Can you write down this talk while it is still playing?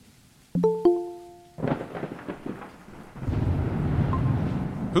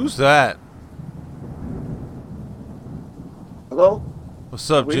Who's that? Hello? What's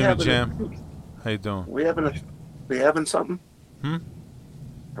Are up, we Jimmy having a, Jam? How you doing? we having a, we having something? Hmm?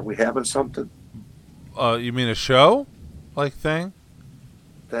 Are we having something? You mean a show? Like thing?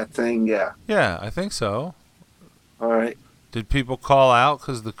 That thing, yeah. Yeah, I think so. All right. Did people call out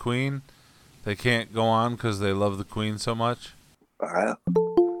because the Queen? They can't go on because they love the Queen so much? Uh,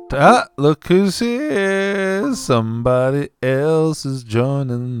 Ah, look who's here. Somebody else is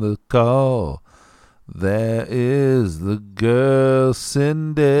joining the call. There is the girl,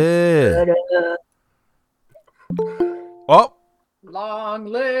 Cindy. Oh, Long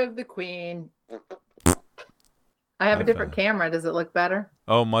live the queen. I have a I've, different camera. Does it look better?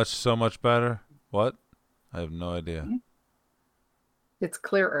 so much better. What? I have no idea. It's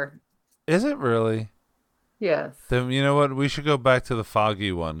clearer. Is it really? Yes. Then you know what? We should go back to the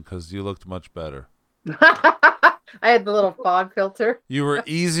foggy one because you looked much better. I had the little fog filter. You were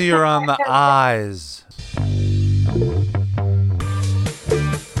easier on the eyes.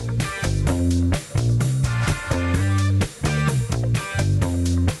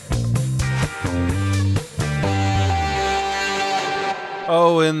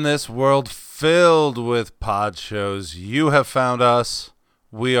 Oh, in this world filled with pod shows, you have found us.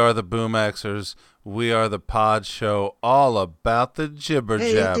 We are the Boomxers. We are the pod show all about the jibber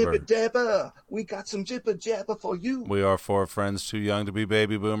Hey, jabber. Dibber Dabber, we got some jibber jabber for you. We are four friends too young to be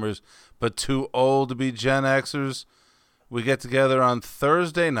baby boomers, but too old to be Gen Xers. We get together on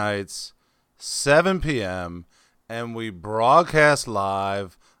Thursday nights, 7 p.m., and we broadcast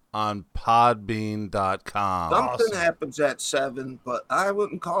live on podbean.com. Something happens at 7, but I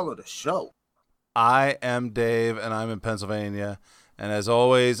wouldn't call it a show. I am Dave, and I'm in Pennsylvania. And as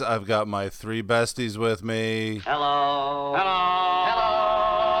always, I've got my three besties with me. Hello. Hello.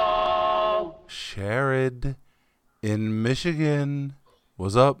 Hello. Sherrod in Michigan.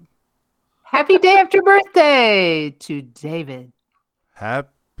 What's up? Happy day after birthday to David.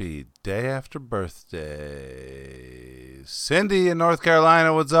 Happy day after birthday. Cindy in North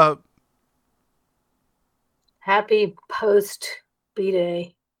Carolina, what's up? Happy post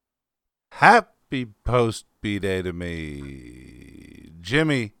B-Day. Happy post B-Day to me.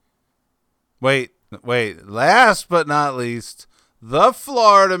 Jimmy. Wait. Last but not least, the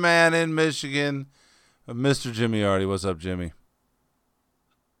Florida man in Michigan, Mr. Jimmy Artie. What's up, Jimmy?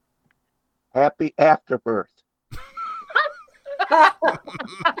 happy afterbirth.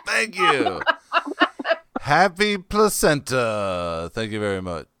 Thank you. Happy placenta. Thank you very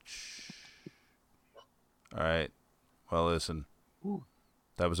much. All right. Well, listen.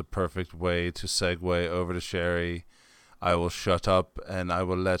 That was a perfect way to segue over to Sherry. I will shut up and I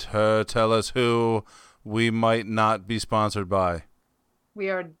will let her tell us who we might not be sponsored by. We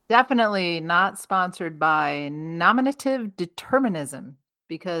are definitely not sponsored by nominative determinism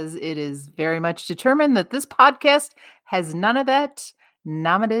because it is very much determined that this podcast has none of that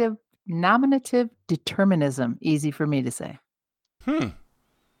nominative determinism. Easy for me to say.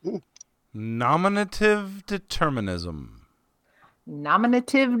 Nominative determinism.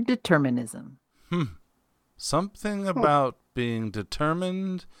 Nominative determinism. Something about being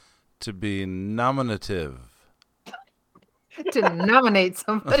determined to be nominative. To nominate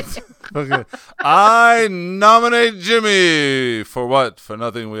somebody. Okay. I nominate Jimmy. For what? For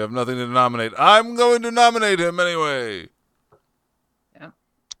nothing. We have nothing to nominate. I'm going to nominate him anyway.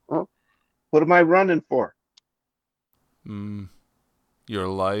 What am I running for? Your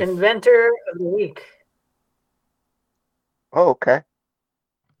life. Inventor of the week. Oh, okay.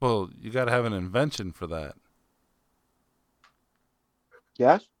 Well, you got to have an invention for that.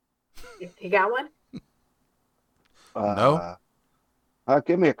 Yes? You got one? No?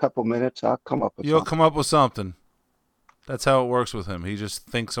 Give me a couple minutes. I'll come up with You'll something. come up with something. That's how it works with him. He just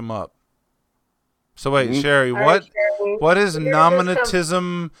thinks them up. So wait, Sherry, All right, Sherry. what is Here,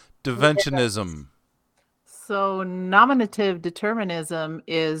 nominatism deventionism? So nominative determinism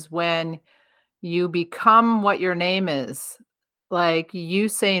is when you become what your name is. Like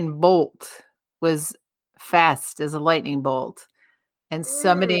Usain Bolt was fast as a lightning bolt. And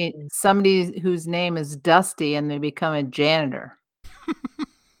somebody whose name is Dusty and they become a janitor.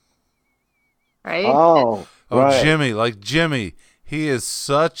 Right? Oh, right. Jimmy, like Jimmy. He is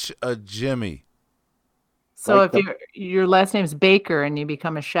such a Jimmy. So Like if your last name's Baker and you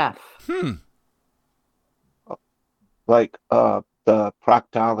become a chef. Like the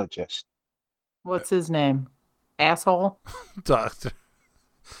proctologist. What's his name? Asshole? Doctor.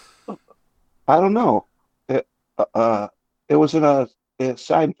 I don't know. It was in a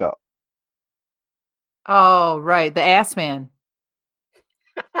Seinfeld. Oh, right. The ass man.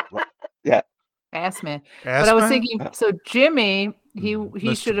 ass man. But I was thinking, so Jimmy, he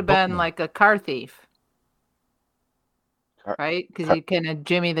Mr. should have been Bookman. like a car thief, Car- right? Because car- you can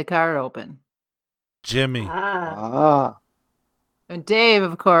Jimmy the car open. Jimmy. Ah, And Dave,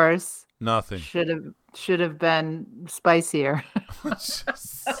 of course, Nothing. should have been spicier.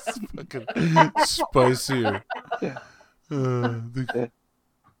 Fucking spicier.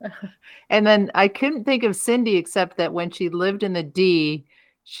 And then I couldn't think of Cindy except that when she lived in the D,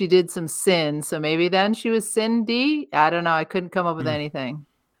 she did some sin. So maybe then she was Cindy. I don't know. I couldn't come up with anything.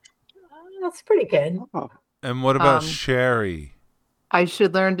 that's pretty good. Oh, And what about Um, Sherry? I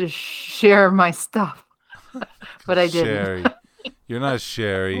should learn to share my stuff, but I didn't. Sherry. You're not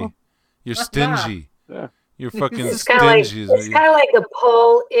Sherry. You're stingy. yeah. You're fucking It's kind of like stingy. a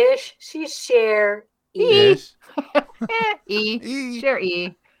poll-ish. She's share. Yes. E. Share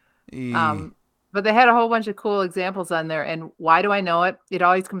E. E. But they had a whole bunch of cool examples on there. And why do I know it? It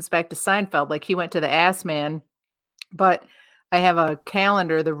always comes back to Seinfeld. Like he went to the ass man, but I have a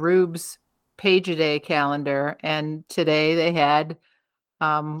calendar, the Rubes Page-a-Day calendar. And today they had,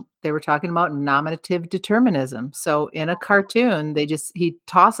 they were talking about nominative determinism. So in a cartoon, he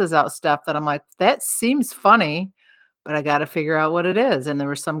tosses out stuff that I'm like, that seems funny, but I got to figure out what it is. And there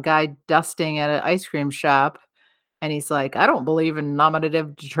was some guy dusting at an ice cream shop. And he's like, I don't believe in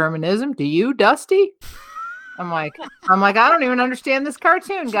nominative determinism. Do you, Dusty? I'm like, I don't even understand this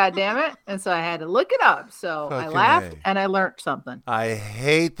cartoon, God damn it. And so I had to look it up. So I Fucking laughed A. and I learned something. I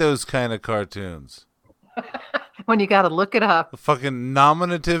hate those kind of cartoons. When you got to look it up. The fucking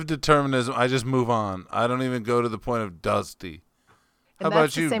nominative determinism. I just move on. I don't even go to the point of Dusty. How And about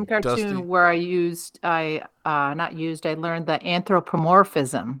that's you, the same cartoon Dusty? where I learned the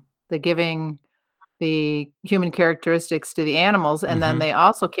anthropomorphism, the giving the human characteristics to the animals. And then Mhm. they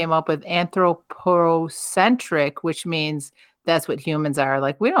also came up with anthropocentric, which means that's what humans are.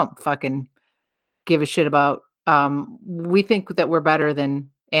 Like, we don't fucking give a shit about, we think that we're better than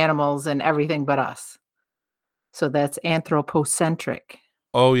animals and everything but us. So that's anthropocentric.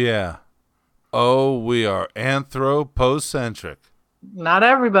 Oh, yeah. Oh, we are anthropocentric. Not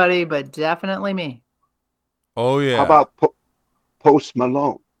everybody, but definitely me. Oh, yeah. How about Post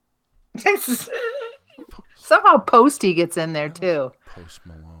Malone? Somehow Posty gets in there too. Post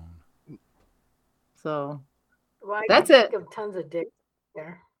Malone? So Well, I That's can it. think of tons of dicks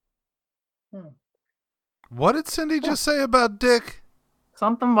there. What did Cindy just say about dick?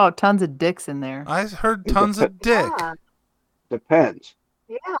 something about tons of dicks in there. I heard tons of dick. Yeah, Depends.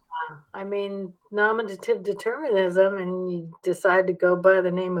 yeah. I mean, nominative determinism, and you decide to go by the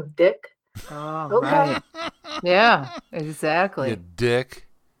name of Dick. Oh, Okay. right. Yeah, exactly. You dick.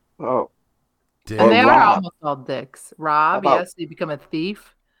 Oh, Dick. And they Or are Rob. almost all dicks. Rob, How about- yes, you become a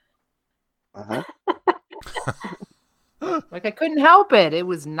thief. uh-huh. Like I couldn't help it. It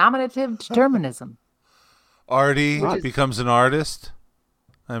was nominative determinism. Artie Right. becomes an artist.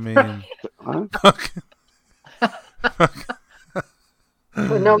 I mean, Huh? fucking-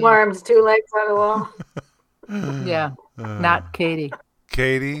 With no more arms, two legs on the wall. Yeah, not Katie.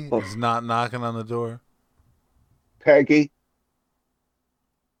 Katie is not knocking on the door. Peggy.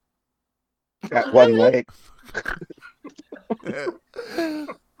 Got one leg.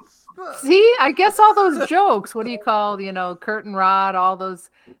 See, I guess all those jokes, what do you call, curtain rod, all those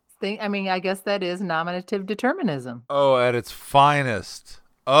things. I mean, I guess that is nominative determinism. Oh, at its finest.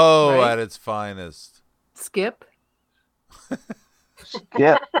 Oh, Right? at its finest. Skip.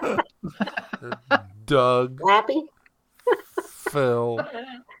 Yeah. Doug, Lappy, Phil,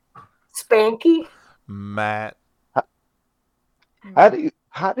 Spanky. Matt,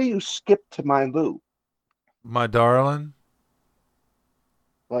 How do you skip to my Lou? my darling.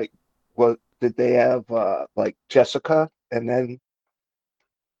 Like, what did they have? Like Jessica, and then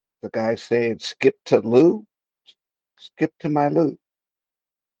the guy saying, "Skip to Lou, skip to my Lou,"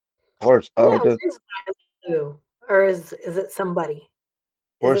 or Yeah, the, it is you. Or is it somebody?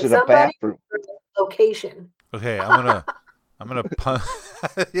 or is it a somebody bathroom? or is it a location? Okay, I'm gonna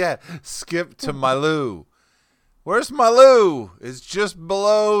yeah, skip to my Lou. Where's my Lou? It's just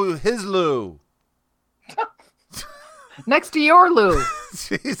below his Lou. Next to your Lou.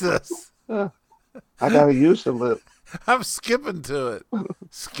 Jesus. I gotta use the Lou. I'm skipping to it.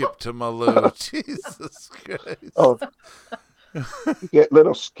 Skip to my Lou. Jesus Christ. Oh, you get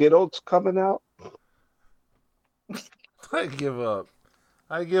little Skittles coming out. I give up.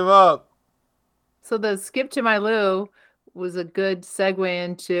 I give up. So the skip to my Lou was a good segue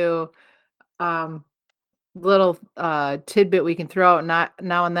into little tidbit we can throw out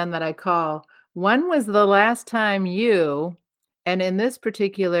now and then that I call. When was the last time you, and in this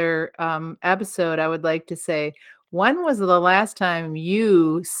particular episode, I would like to say, When was the last time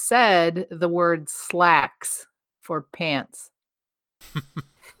you said the word slacks for pants?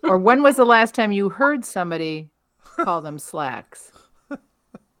 Or when was the last time you heard somebody call them slacks?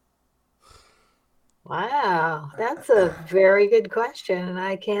 Wow, that's a very good question. And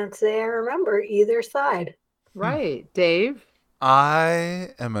I can't say I remember either side. Right, Dave? I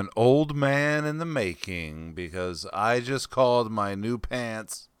am an old man in the making because I just called my new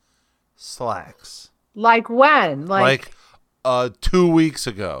pants slacks. Like when? Like 2 weeks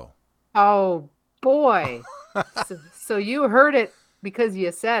ago. Oh boy. So you heard it because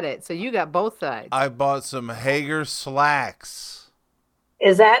you said it. So you got both sides. I bought some Hager slacks.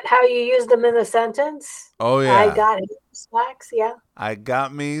 Is that how you use them in a sentence? Oh, yeah. I got it. Slacks, yeah. I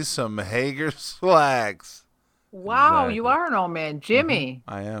got me some Hager slacks. Wow, Exactly. you are an old man. Jimmy.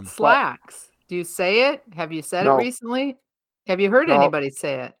 I am. Slacks. Do you say it? Have you said No. it recently? Have you heard No. anybody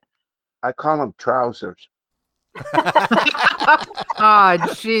say it? I call them trousers. Oh,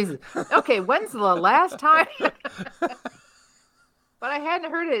 Jesus. Okay, when's the last time? But I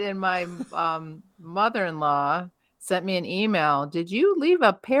hadn't heard it, and my mother-in-law sent me an email. Did you leave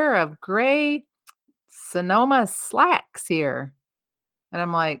a pair of gray Sonoma slacks here? And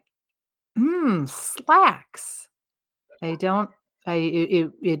I'm like, slacks.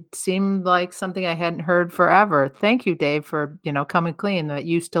 It seemed like something I hadn't heard forever. Thank you, Dave, for coming clean that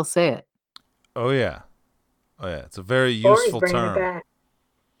you still say it. Oh, yeah. Oh, yeah. It's a very Or he's useful bringing it term.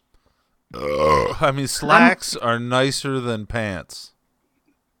 back. I mean, slacks are nicer than pants.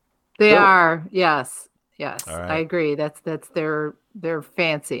 They Really? are, yes. All right. I agree. That's they're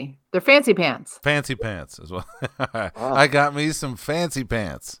fancy. They're fancy pants. Fancy pants as well. Oh. I got me some fancy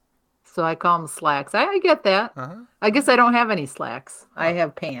pants. So I call them slacks. I get that. Uh-huh. I guess I don't have any slacks. I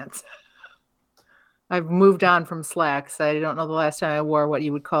have pants. I've moved on from slacks. I don't know the last time I wore what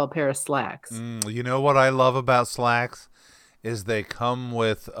you would call a pair of slacks. You know what I love about slacks is they come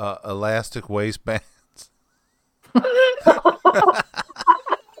with elastic waistbands.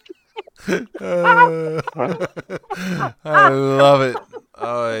 I love it.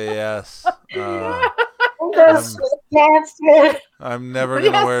 Oh, yes. Those sweatpants, dude. I'm never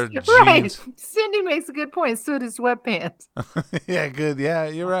going to wear Yes, jeans. right. Cindy makes a good point. So does sweatpants. Yeah, good. Yeah,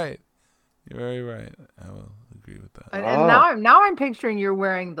 you're right. You're very right. I will agree with that. And Oh. now I'm picturing you're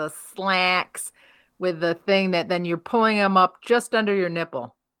wearing the slacks with the thing that then you're pulling them up just under your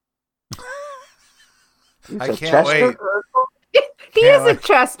nipple. He's I a can't Chester? wait. He Can't is a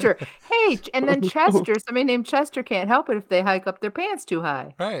Chester. Hey, and then Chester, somebody named Chester can't help it if they hike up their pants too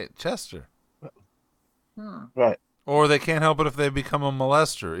high. Right, Chester. Right. Or they can't help it if they become a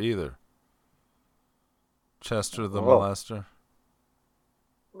molester either. Chester the Whoa. molester.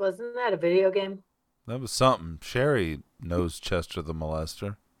 Wasn't that a video game? That was something. Sherry knows Chester the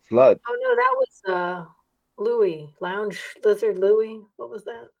molester. Oh Flood. no, that was Louie. Lounge Lizard Louie. What was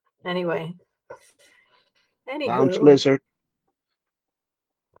that? Anyway. Lounge Anywho. lizard.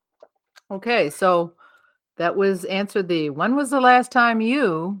 Okay, so that was answer D. When was the last time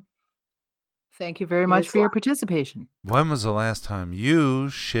you? Thank you very much for your participation. When was the last time you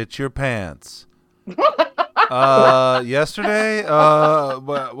shit your pants? Yesterday?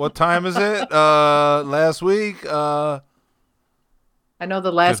 What time is it? Last week? I know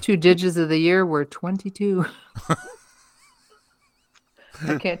the last two digits of the year were 22.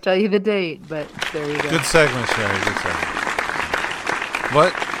 I can't tell you the date, but there you go. Good segment, Sherry. Good segment.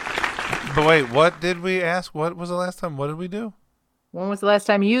 What? But wait, what did we ask? What was the last time? What did we do? When was the last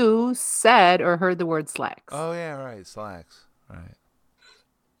time you said or heard the word slacks? Oh, yeah, right. Slacks. Right.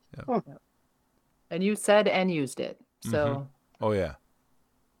 And you said and used it. So Oh, yeah.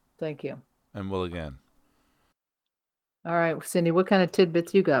 thank you. And will again. All right, Cindy, what kind of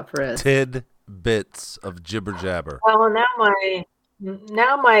tidbits you got for us? Tidbits of jibber jabber. Well,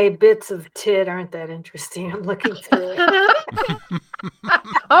 now my bits of tit aren't that interesting. I'm looking through it.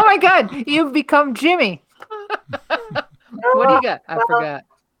 Oh my God, you've become Jimmy. What do you got? I forgot.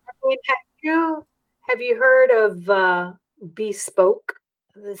 I mean, have you heard of bespoke?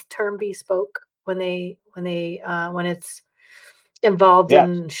 This term bespoke when it's involved Yes.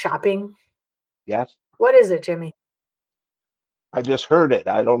 in shopping. Yes. What is it, Jimmy? I just heard it.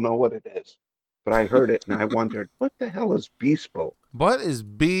 I don't know what it is. But I heard it and I wondered, what the hell is bespoke? What is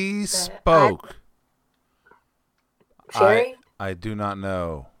bespoke? Sherry? I do not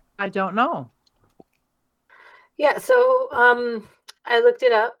know. I don't know. Yeah, so I looked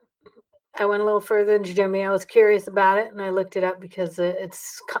it up. I went a little further than Jimmy. I was curious about it, and I looked it up because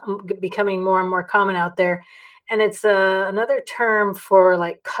it's becoming more and more common out there. And it's another term for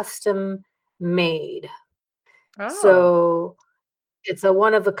like custom made. Oh. So it's a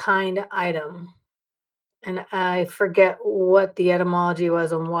one of a kind item. and I forget what the etymology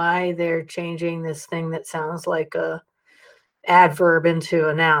was and why they're changing this thing that sounds like a adverb into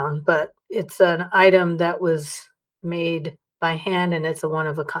a noun, but it's an item that was made by hand and it's a one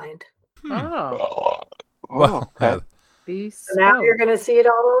of a kind. Oh, Well, okay. So now you're bespoke. going to see it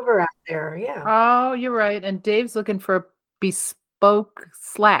all over out there. Yeah. Oh, you're right. And Dave's looking for bespoke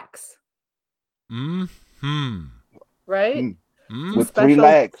slacks, mm-hmm. right? Mm. Mm. With 3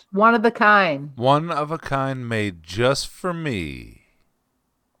 legs. one of the kind, One of a kind made just for me.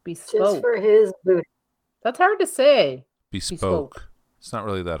 Just bespoke. for his booty. That's hard to say. Bespoke. It's not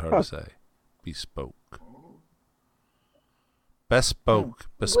really that hard to say. Bespoke. Bespoke.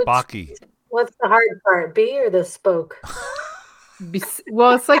 Bespocky. What's the hard part? B or the spoke?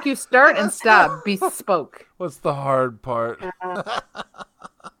 Well, it's like you start and stop. Bespoke. What's the hard part?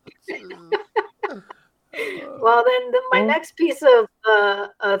 Well, then my next piece of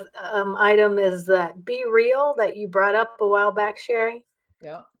item is that Be Real that you brought up a while back, Sherry.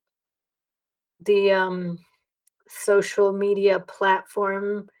 Yeah. The social media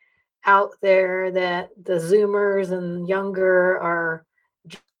platform out there that the Zoomers and younger are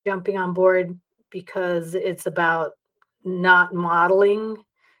jumping on board because it's about not modeling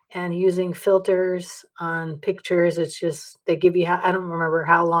and using filters on pictures. It's just they give you, I don't remember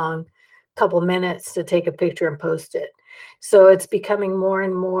how long, a couple minutes to take a picture and post it. So it's becoming more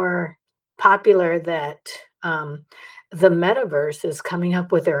and more popular that the metaverse is coming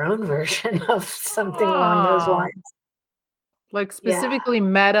up with their own version of something along those Oh. lines. Like specifically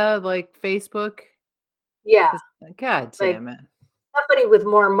Meta, like Facebook. Yeah. God Like- damn it. Somebody with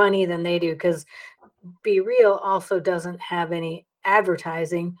more money than they do, because Be Real also doesn't have any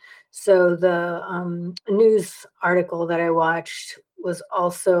advertising. So the news article that I watched was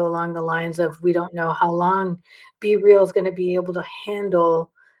also along the lines of, we don't know how long Be Real is going to be able to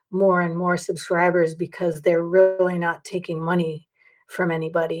handle more and more subscribers, because they're really not taking money from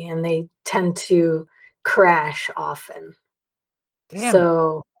anybody and they tend to crash often. Damn.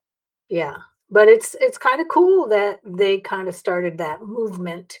 So yeah, but it's kind of cool that they kind of started that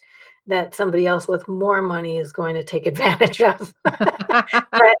movement that somebody else with more money is going to take advantage of.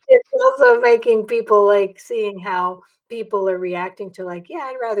 But it's also making people like seeing how people are reacting to, like, yeah,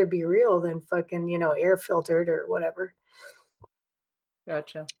 I'd rather be real than fucking, air filtered or whatever.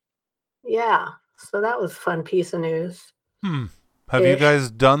 Gotcha. Yeah. So that was a fun piece of news. Have you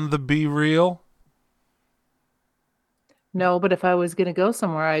guys done the Be Real? No, but if I was going to go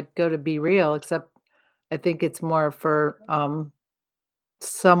somewhere, I'd go to Be Real, except I think it's more for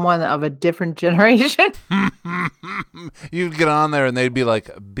someone of a different generation. You'd get on there and they'd be like,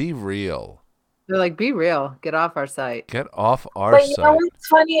 "Be real. They're like, Be Real, get off our site. Get off our But you know site." what's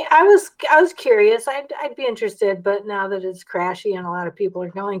funny? I was curious. I'd be interested, but now that it's crashy and a lot of people are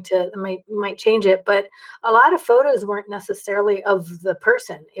going to might change it. But a lot of photos weren't necessarily of the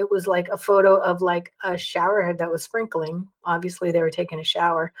person. It was like a photo of like a shower head that was sprinkling. Obviously, they were taking a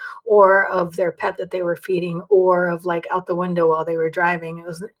shower, or of their pet that they were feeding, or of like out the window while they were driving. It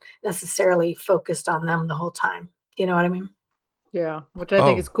wasn't necessarily focused on them the whole time. You know what I mean? Yeah, which I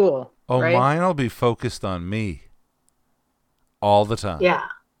think Oh. is cool. Oh, right? mine'll be focused on me all the time. Yeah.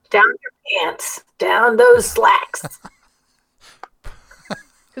 Down your pants, down those slacks.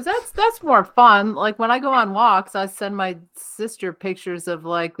 Because that's more fun. Like when I go on walks, I send my sister pictures of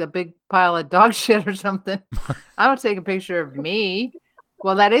like the big pile of dog shit or something. I don't take a picture of me.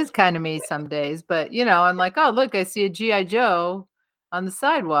 Well, that is kind of me some days, but I'm like, oh, look, I see a G.I. Joe on the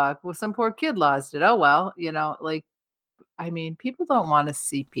sidewalk. Well, some poor kid lost it. Oh, well, like, I mean, people don't want to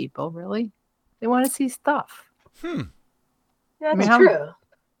see people, really. They want to see stuff. That's mean, true.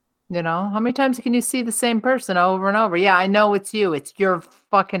 How many times can you see the same person over and over? Yeah, I know it's you. It's your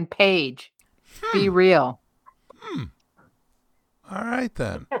fucking page. Be real. All right,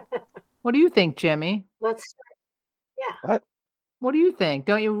 then. What do you think, Jimmy? Let's. What do you think?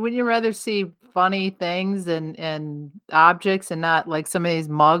 Wouldn't you rather see funny things and objects and not like somebody's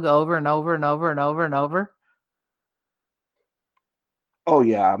mug over and over and over and over and over? Oh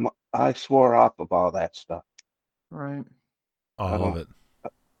yeah, I swore off of all that stuff. Right. All of it.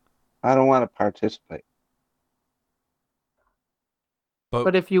 I don't want to participate.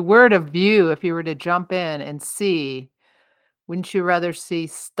 But if you were to jump in and see, wouldn't you rather see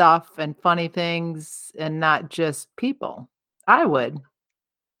stuff and funny things and not just people? I would.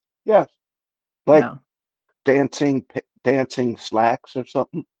 Yes, like No. dancing slacks or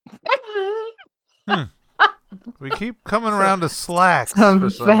something. We keep coming around to slacks. Some for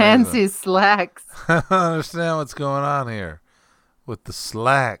some fancy reason. slacks. I don't understand what's going on here with the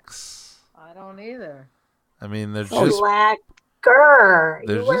slacks. I don't either. I mean, they're Oh, just Slack. slacker.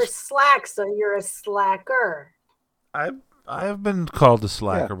 There's You wear just- slacks, so you're a slacker. I've been called a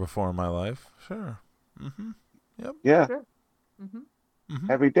slacker before in my life. Sure. Mm-hmm. Yeah, Mhm.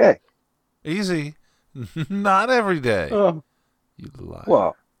 every day. Easy. Not every day. Oh, You liar.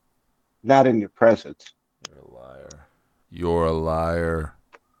 well, not in your presence. You're a liar. You're a liar.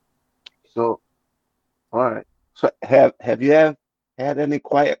 So, all right. So, have you had any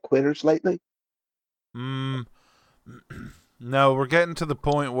quiet quitters lately? Mm, no, we're getting to the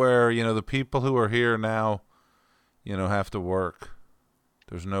point where, the people who are here now, have to work.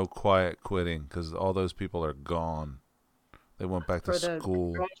 There's no quiet quitting because all those people are gone. They went back to For the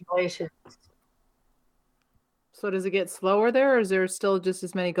school. Congratulations. So does it get slower there, or is there still just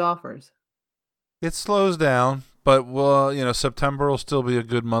as many golfers? It slows down, but September will still be a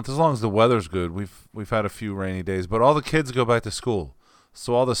good month as long as the weather's good. We've had a few rainy days, but all the kids go back to school,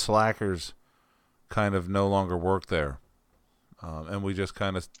 so all the slackers kind of no longer work there, and we just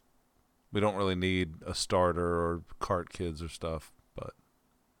we don't really need a starter or cart kids or stuff. But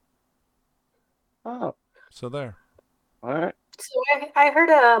Oh, so there. all right. So I heard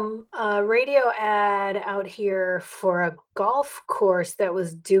a radio ad out here for a golf course that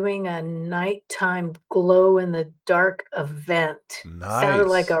was doing a nighttime glow in the dark event. Sounded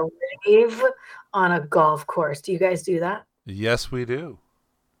like Nice. a rave on a golf course. Do you guys do that? Yes, we do.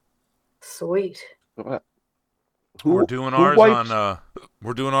 Sweet. What? We're doing who ours wipes-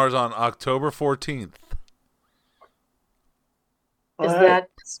 on October 14th. all Is right. that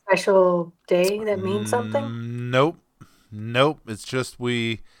a special day that means something? Nope. It's just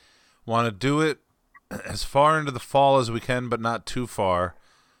we want to do it as far into the fall as we can, but not too far,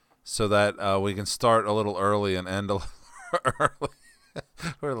 so that we can start a little early and end a little early.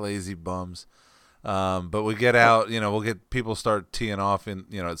 We're lazy bums. But we get out, we'll get people start teeing off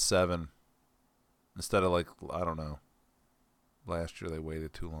at 7 instead of I don't know. Last year they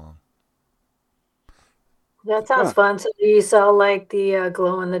waited too long. That sounds Huh. fun. So do you sell like the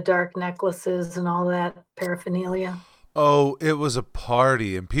glow in the dark necklaces and all that paraphernalia? Oh, it was a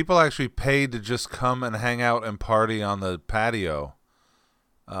party, and people actually paid to just come and hang out and party on the patio.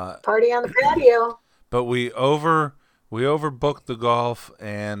 Party on the patio. But we overbooked the golf,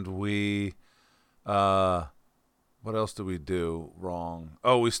 and we what else did we do wrong?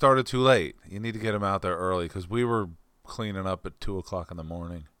 Oh, we started too late. You need to get them out there early because we were cleaning up at 2:00 in the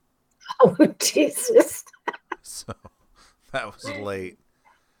morning, Oh, Jesus. so that was late.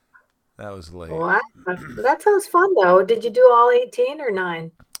 That was late. What? That sounds fun, though. Did you do all 18 or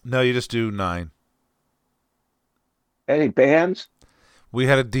 9? No, you just do 9. Any bands? We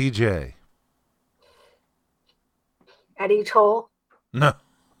had a DJ. At each hole? No,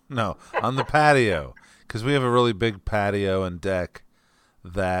 on the patio, because we have a really big patio and deck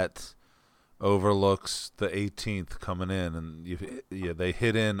that overlooks the 18th coming in, and they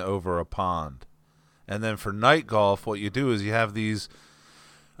hit in over a pond. And then for night golf, what you do is you have these.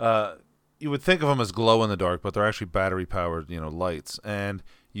 You would think of them as glow in the dark, but they're actually battery powered, lights, and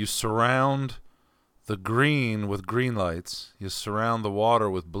you surround the green with green lights, you surround the water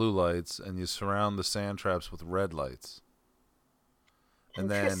with blue lights, and you surround the sand traps with red lights. And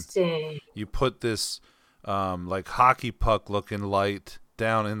then Interesting. you put this hockey puck looking light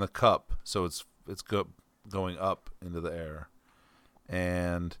down in the cup, so it's going up into the air,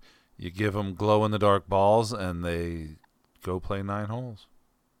 and you give them glow in the dark balls, and they go play 9 holes.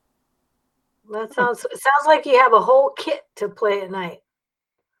 That sounds like you have a whole kit to play at night.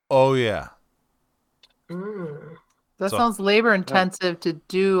 Oh yeah, Mm. That So- sounds labor intensive to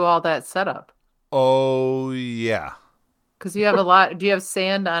do all that setup. oh yeah, Because you have a lot. Do you have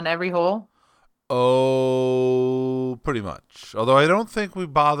sand on every hole? oh pretty much. Although I don't think we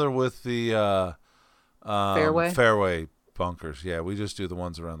bother with the fairway bunkers. Yeah, we just do the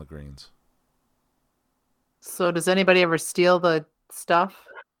ones around the greens. So does anybody ever steal the stuff?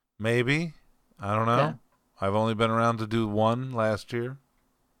 Maybe. I don't know. Yeah. I've only been around to do one last year.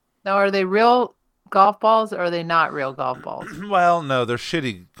 Now, are they real golf balls or are they not real golf balls? Well, no, they're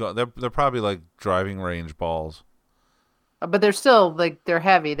shitty. They're probably like driving range balls. But they're still they're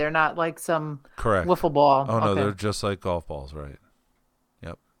heavy. They're not like some Correct. wiffle ball. Oh no, Okay, they're just like golf balls, right?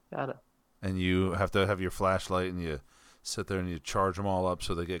 got it. And you have to have your flashlight, and you sit there and you charge them all up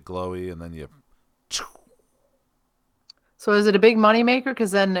so they get glowy, and then you. So is it a big money maker?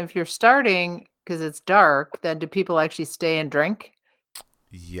 Because then if you're starting, because it's dark, then do people actually stay and drink?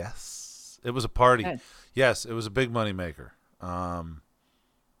 Yes, it was a party. Okay. Yes, it was a big money maker.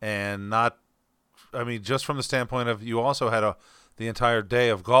 And not, I mean, just from the standpoint of you also had the entire day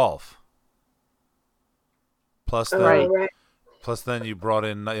of golf. Plus then, Right. Right. plus then you brought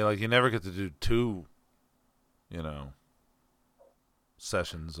in you never get to do 2,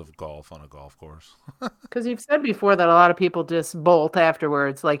 sessions of golf on a golf course. Because you've said before that a lot of people just bolt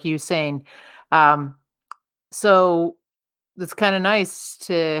afterwards, like you saying. So it's kind of nice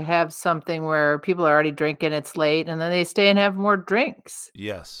to have something where people are already drinking, it's late, and then they stay and have more drinks.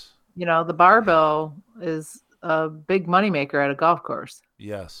 Yes. The barbell is a big moneymaker at a golf course.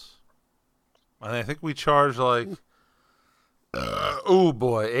 Yes. And I think we charge like, oh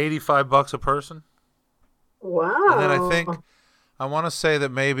boy, $85 a person. Wow. And then I want to say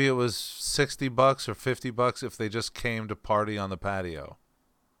that maybe it was $60 or $50 if they just came to party on the patio.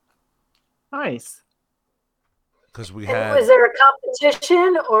 Nice. Because we And had. was there a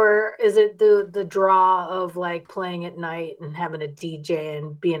competition, or is it the draw of like playing at night and having a DJ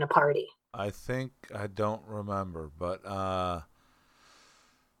and being a party? I don't remember, but yeah,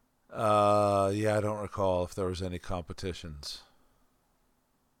 I don't recall if there was any competitions.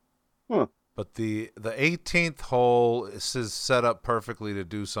 Huh. But the 18th hole is set up perfectly to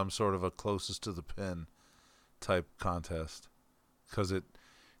do some sort of a closest to the pin type contest, because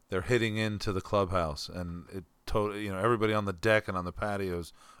they're hitting into the clubhouse, and it totally, everybody on the deck and on the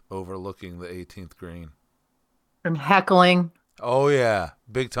patios overlooking the 18th green. And heckling. Oh yeah,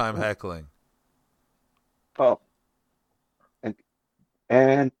 big time heckling. Oh.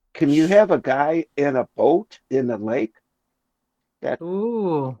 And can you have a guy in a boat in the lake?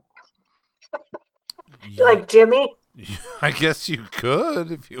 Ooh. Like Jimmy? I guess you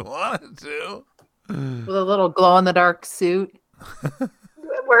could if you wanted to. With a little glow in the dark suit.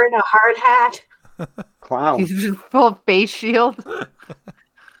 Wearing a hard hat? Clown. He's full of face shield. Oh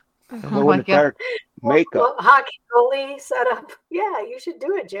Glow my in the God. dark makeup. Well, hockey goalie setup. Yeah, you should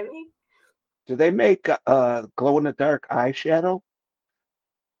do it, Jimmy. Do they make glow in the dark eyeshadow?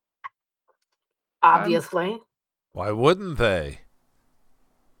 Obviously. Why wouldn't they?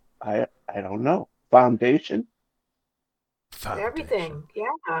 I don't know. Foundation? Everything.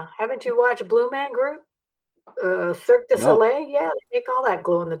 Yeah. Haven't you watched Blue Man Group? Cirque du Soleil? Yeah, they make all that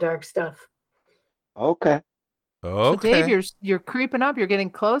glow in the dark stuff. Okay. So Okay. Dave, you're creeping up. You're getting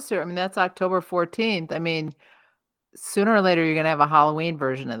closer. I mean, that's October 14th. I mean, sooner or later, you're going to have a Halloween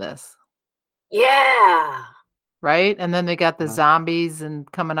version of this. Yeah. Right? And then they got the zombies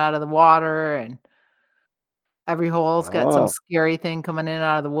and coming out of the water, and every hole's got some Oh. scary thing coming in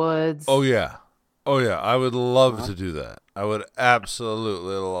out of the woods. Oh yeah. I would love to do that. I would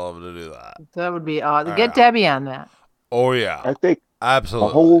absolutely love to do that. That would be awesome. Yeah. Get Debbie on that. Oh yeah. I think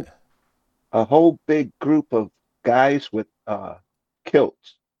Absolutely. a whole big group of guys with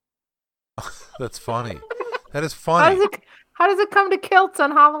kilts. That's funny. That is How funny. does it come to kilts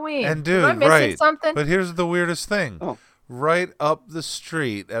on Halloween? And Am I dude, missing right. something? But here's the weirdest thing. Oh. Right up the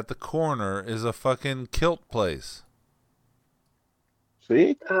street at the corner is a fucking kilt place.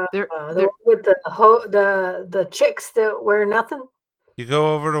 See? They're- The one with the chicks that wear nothing. You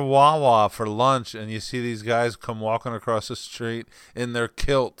go over to Wawa for lunch and you see these guys come walking across the street in their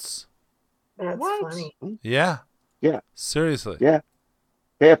kilts. That's What? funny. Yeah. Yeah. Seriously. Yeah.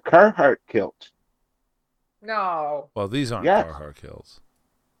 They have Carhartt kilts. No. Well, these aren't Yes. Carhartt kilts.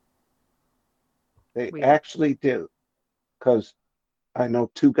 They Weird. actually do. Because I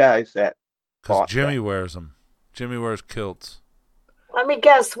know two guys that Because bought Jimmy them. wears them. Jimmy wears kilts. Let me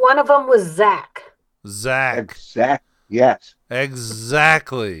guess. One of them was Zach. Zach. Yes.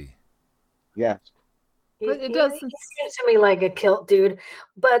 Exactly. Yes. But it He doesn't- seems to me like a kilt dude.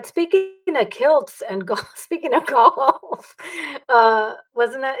 But speaking of kilts and speaking of golf, isn't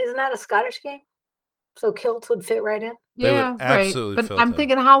that a Scottish game? So kilts would fit right in. They would Yeah, right. absolutely But fill I'm them.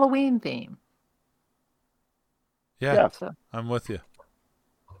 thinking Halloween theme. Yeah, Yeah. So, I'm with you.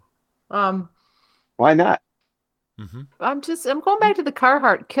 Why not? Hmm. I'm going back to the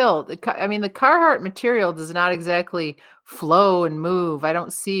Carhartt kilt. The Carhartt material does not exactly flow and move. I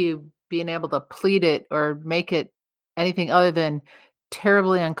don't see you being able to pleat it or make it anything other than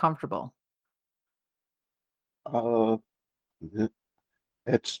terribly uncomfortable.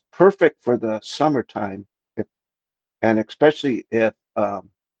 It's perfect for the summertime, and especially if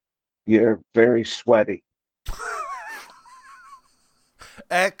you're very sweaty.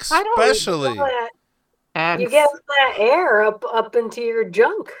 Especially. You get that air up into your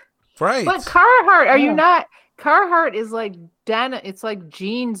junk. Right. But Carhartt, are you Yeah. not? Carhartt is like denim. It's like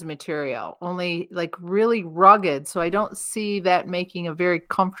jeans material, only like really rugged. So I don't see that making a very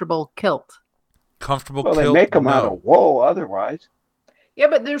comfortable kilt. Comfortable Well, kilt? they make them out No. of wool otherwise. Yeah,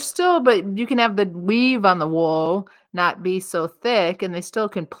 but but you can have the weave on the wool not be so thick, and they still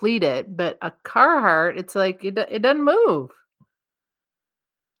can pleat it. But a Carhartt, it's like it doesn't move.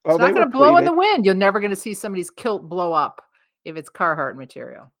 Well, It's not they going were to blow in the pleated. wind. You're never going to see somebody's kilt blow up if it's Carhartt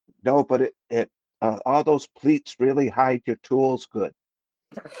material. No, but it all those pleats really hide your tools good.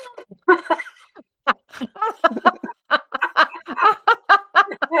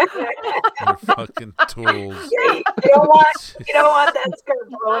 You're fucking tools. you don't want that skirt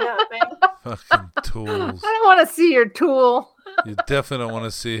blowing up, man. Fucking tools. I don't want to see your tool. You definitely don't want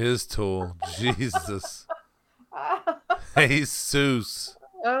to see his tool. Jesus. Jesus.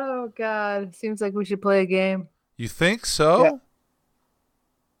 Oh God! Seems like we should play a game. You think so? Yeah.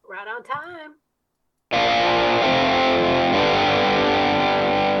 Right on time.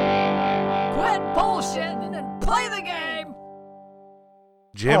 Quit bullshitting and play the game.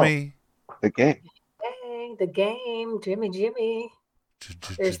 Jimmy. The game. Hey, the game, Jimmy.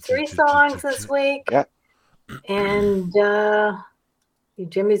 There's 3 songs this week. Yeah. And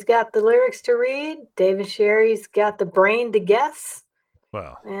Jimmy's got the lyrics to read. David Sherry's got the brain to guess.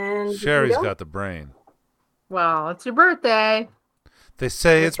 Well, And Sherry's got the brain. Well, it's your birthday. They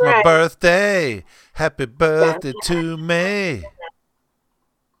say That's it's my right. birthday. Happy birthday to me.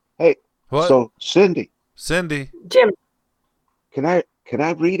 Hey, What? so Cindy, Cindy. Jim. can I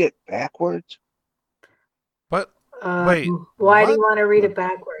read it backwards? What? Um, Wait, Why do what? you want to read it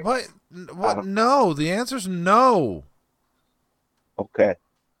backwards? What? What? No. The answer's no. Okay.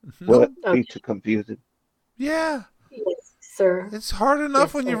 No. Will it Okay. be too confusing? Yeah. Yes, sir. It's hard enough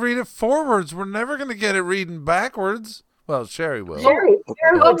Yes, when you sir. read it forwards. We're never going to get it reading backwards. Well, Sherry will. Sherry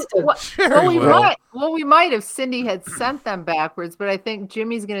Well, wants to. Sherry will. we might if Cindy had sent them backwards, but I think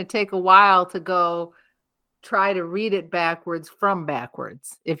Jimmy's going to take a while to go try to read it backwards from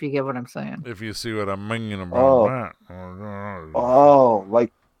backwards, if you get what I'm saying. If you see what I'm meaning about Oh. that. Oh,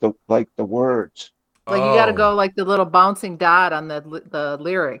 like the words. Like you got to Oh. go like the little bouncing dot on the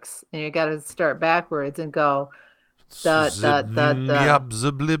lyrics, and you got to start backwards and go. Da, da, da, da. Yap,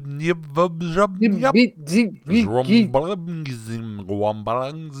 ziblib, nip, vub, zub, yap. Zrumbalum, zim,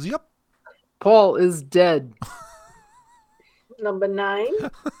 gwambalang, zip. Paul is dead. Number 9.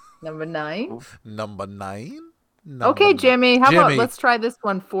 Number 9. Number 9. Okay, Jimmy. How about Jimmy. let's try this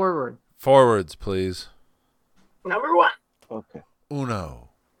one forward. Forwards, please. Number 1. Okay. Uno.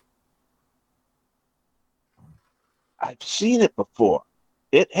 I've seen it before.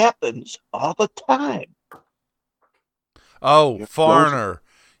 It happens all the time. Oh, You're foreigner.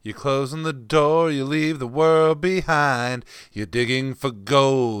 You're closing the door, you leave the world behind. You're digging for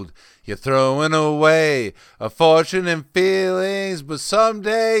gold. You're throwing away a fortune and feelings, but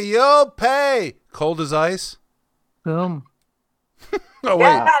someday you'll pay. Cold as ice? Boom. Oh,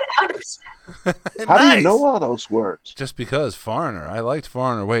 Yeah, wait. 100%. How do Nice. you know all those words? Just because foreigner. I liked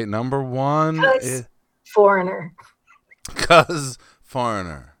foreigner. Wait, number 1 Because- is Foreigner. because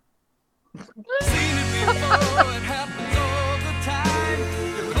foreigner. Seen it before, it happens all the time.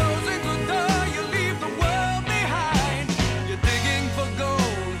 You're closing the door, you leave the world behind. You're digging for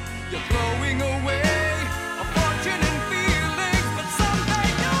gold, you're throwing away a fortune and feelings, but someday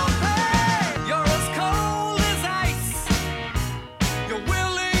you'll pay. You're as cold as ice. You're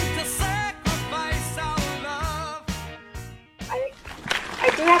willing to sacrifice our love. I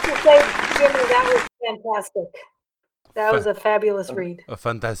do have to say, Jimmy, that was fantastic. That was a fabulous read. A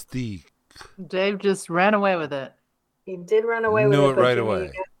fantastique. Dave just ran away with it. He did run away with Knew it, it but right Jimmy,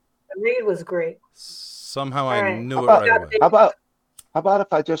 away. the read was great. Somehow All I right. knew How it about- right away. How about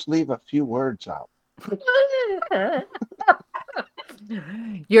if I just leave a few words out?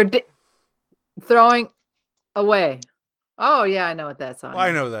 You're throwing away. Oh yeah, I know what that song. I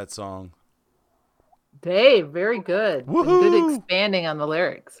is. know that song. Dave, very good. And Woohoo! good expanding on the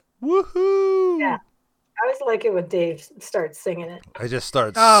lyrics. Woohoo! Yeah. I always like it when Dave starts singing it. I just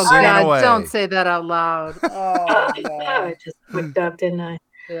start Oh singing God, away. don't say that out loud. Oh I just picked up, didn't I?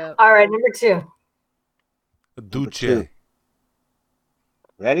 yeah. All right, number 2. Duce. two.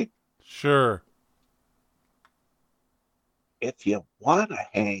 Ready? Sure. If you want to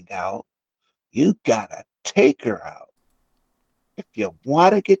hang out, you gotta take her out. If you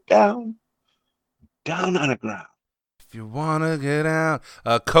want to get down on the ground. If you wanna get out,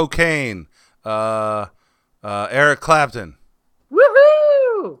 cocaine. Eric Clapton.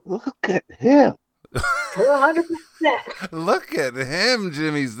 Woohoo! Look at him. 100%. Look at him,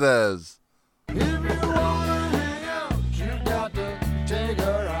 Jimmy says. If you wanna hang out, you got to take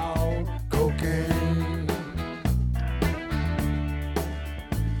her out. Cocaine.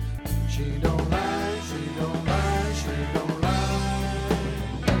 She don't lie, she don't lie, she don't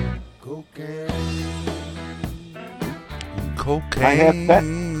lie. Cocaine.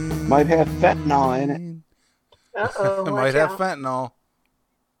 Cocaine. Might have fentanyl in it. Uh-oh, It watch might have out. fentanyl.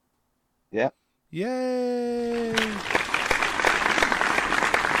 Yep. Yay.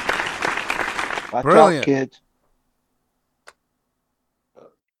 Watch Brilliant. out, kids.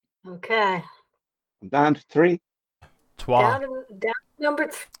 Okay. I'm down to 3. Twa. Down to Number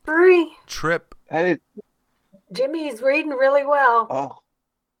 3. Trip. I didn't. Jimmy's reading really well. Oh,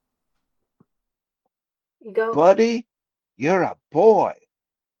 You go. buddy, you're a boy. You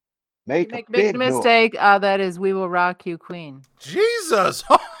Make make a a big big noise. mistake. That is "We Will Rock You, Queen." Jesus.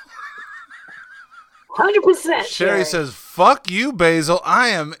 100%. Sherry says, "Fuck you, Basil. I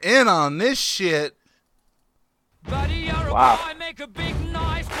am in on this shit." Buddy, you're a Wow. boy, make a big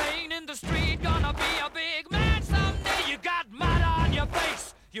noise, playing in the street, gonna be a big man someday. You got mud on your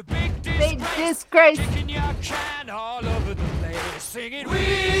face, you big Big disgrace, disgrace. kicking your can all over the place, singing,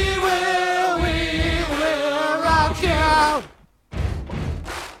 we will rock you.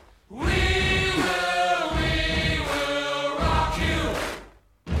 We will rock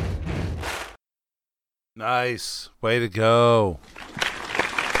you. Nice. Way to go.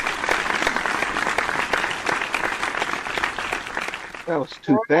 That was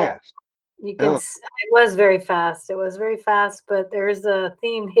too fast. You can. It was very fast. It was very fast, but there's a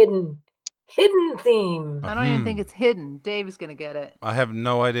theme hidden theme. I don't even think it's hidden. Dave is gonna get it. I have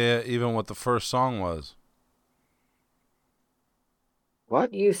no idea even what the first song was.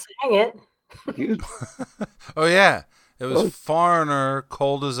 What? You sang it. You, Oh, yeah. It was Oh. Foreigner,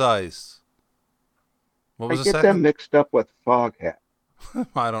 Cold as Ice. What I was the get them second? mixed up with Foghat.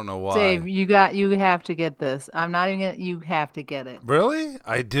 I don't know why. Dave, you have to get this. I'm not even gonna. You have to get it. Really?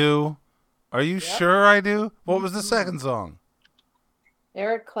 I do. Are you sure I do? What was the second song?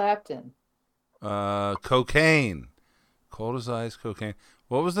 Eric Clapton. Cocaine. Cold as Ice, Cocaine.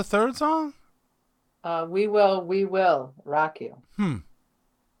 What was the third song? We will rock you.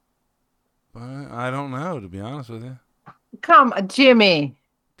 I don't know, to be honest with you. Come, Jimmy.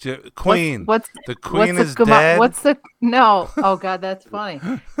 Queen. What's The Queen what's is the dead. What's the no? Oh God, that's funny.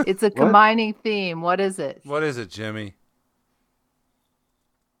 It's a combining theme. What is it? What is it, Jimmy?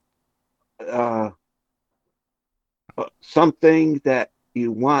 Something that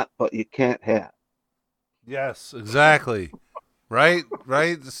you want but you can't have. Yes, exactly. Right,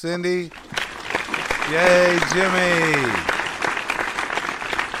 Cindy? Yay, Jimmy!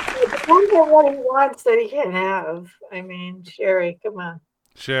 I wonder what he wants that he can't have. I mean, Sherry, come on.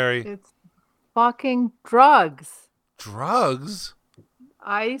 Sherry. It's fucking drugs. Drugs?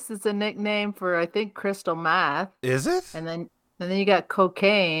 Ice is a nickname for I think crystal meth, Is it? and then you got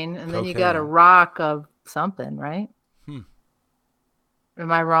cocaine, and then you got a Cocaine. rock of something, right? Am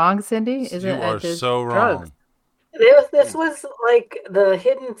I wrong, Cindy? You are there's so drugs. wrong. This was like the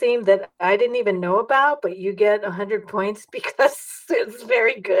hidden theme that I didn't even know about, but you get 100 points because it's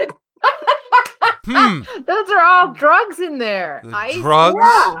very good. Those are all drugs in there. The Ice drugs?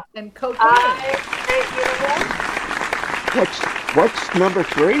 Yeah. and cocaine. You know what? What's number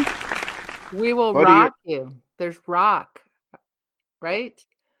 3? We will What do you- rock you. There's rock, right?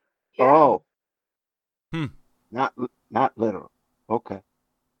 Yeah. Oh. Hmm. Not literal. Okay.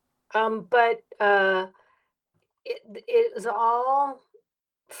 But it was all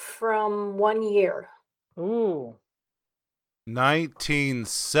from 1 year. Ooh.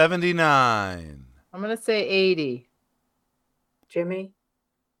 1979. I'm gonna say 80. Jimmy?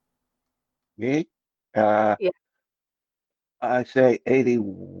 Me? Yeah. I say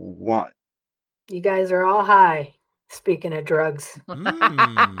 81. You guys are all high. Speaking of drugs.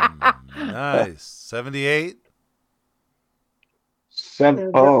 Nice. 78.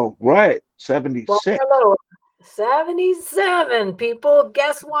 Oh, right. 76. Well, hello. 77 people.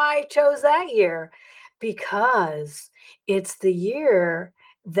 Guess why I chose that year? Because it's the year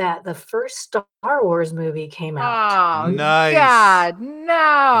that the first Star Wars movie came out. Oh, Nice. God,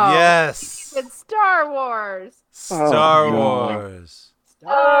 no. Yes. It's Star Wars. Star no. Wars.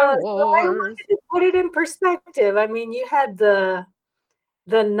 Star So I Wars. wanted to put it in perspective. I mean, you had the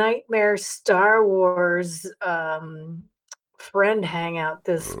Nightmare Star Wars friend hangout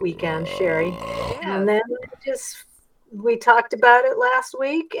this weekend, Sherry. And then we talked about it last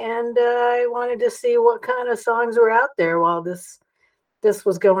week, and I wanted to see what kind of songs were out there while this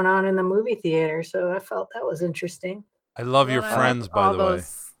was going on in the movie theater. So I felt that was interesting. I love your Well, friends, by all the way.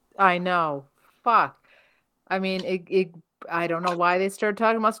 those- I know. Fuck. I mean, I don't know why they started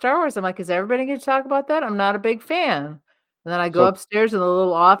talking about Star Wars. I'm like, is everybody going to talk about that? I'm not a big fan. And then I go So- upstairs in the little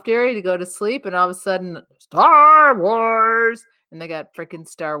loft area to go to sleep, and all of a sudden, Star Wars, and they got freaking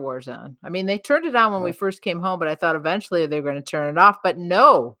Star Wars on. I mean, they turned it on when we first came home, but I thought eventually they were going to turn it off. But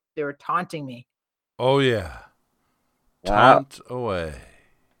no, they were taunting me. Oh, yeah. Wow. Taunt away.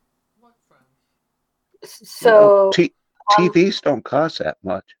 So TVs don't cost that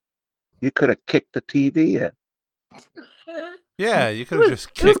much. You could have kicked the TV in. Yeah, you It could have was,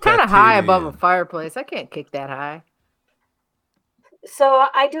 just it was kicked kind that of high TV above in. a fireplace. I can't kick that high. So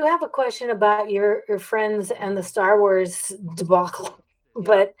I do have a question about your friends and the Star Wars debacle.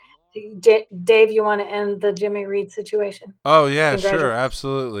 But Dave, you want to end the Jimmy Reed situation? Oh yeah, sure, Congratulations.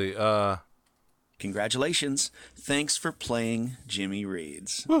 absolutely. Congratulations. Thanks for playing Jimmy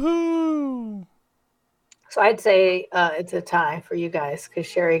Reed's. Woohoo! So I'd say it's a tie for you guys because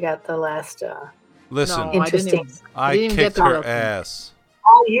Sherry got the last. Listen, No, Interesting. I didn't even get kicked the her real thing. ass.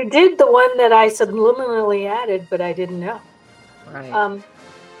 Oh, you did the one that I subliminally added, but I didn't know. Right.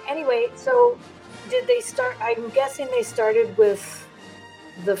 Anyway, so did they start? I'm guessing they started with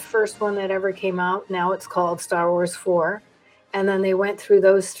the first one that ever came out. Now it's called Star Wars 4. And then they went through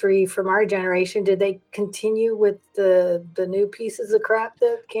those three from our generation. Did they continue with the new pieces of crap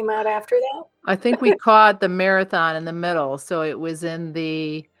that came out after that? I think we caught the marathon in the middle, so it was in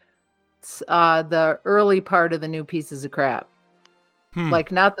the early part of the new pieces of crap.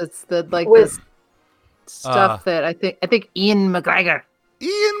 Like not the like With- the stuff that I think Ian McGregor.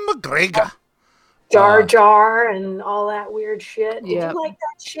 Ian McGregor. Jar Jar and all that weird shit. Did Yep. you like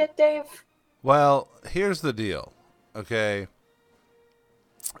that shit, Dave? Well, here's the deal. Okay.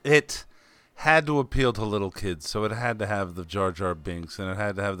 It had to appeal to little kids, so it had to have the Jar Jar Binks and it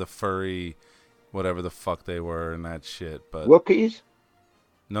had to have the furry whatever the fuck they were and that shit. But Wookiees?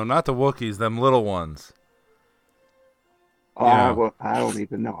 no, not the Wookiees, them little ones. Oh, Yeah. well, I don't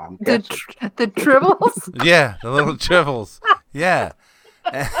even know. I'm The guessing. the tribbles. Yeah, the little tribbles. Yeah.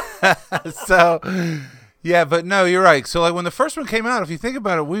 So, yeah, but no, you're right. So, like, when the first one came out, if you think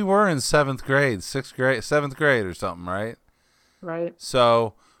about it, we were in 7th grade, 6th grade, 7th grade or something, right? Right.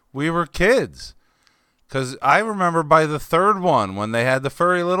 So, we were kids. Because I remember by the third one, when they had the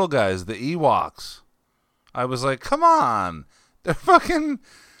furry little guys, the Ewoks, I was like, come on.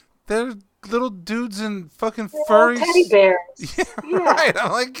 They're little dudes in fucking furry Teddy bears. Yeah, Yeah. right.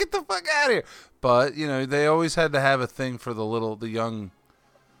 I'm like, get the fuck out of here. But, you know, they always had to have a thing for the young,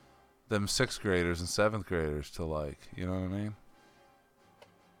 them 6th graders and 7th graders to like. You know what I mean?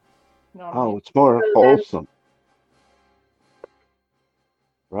 Oh, it's more wholesome,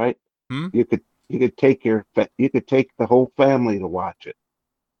 right? Hmm? You could take the whole family to watch it.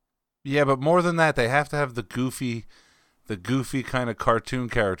 Yeah, but more than that, they have to have the goofy kind of cartoon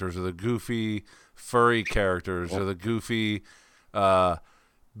characters, or the goofy furry characters, or the goofy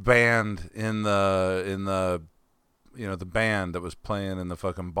band in the the band that was playing in the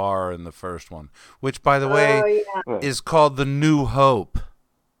fucking bar in the first one, which by the way Right. is called the New Hope.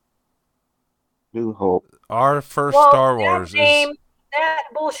 New Hope. Our first Well, Star Wars that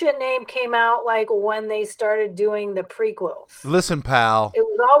bullshit name came out like when they started doing the prequels. Listen, pal. It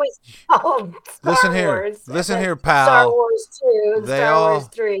was always called Star Listen here. Wars. and Listen then here, pal. Star Wars 2 and They Star all- Wars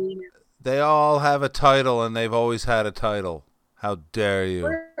 3. They all have a title, and they've always had a title. How dare you?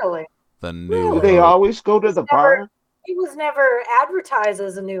 Really? The New Do they Hope. always go to the bar? It was never advertised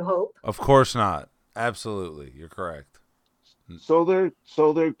as A New Hope. Of course not. Absolutely. You're correct. So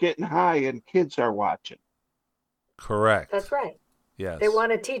they're getting high and kids are watching. Correct. That's right. Yes. They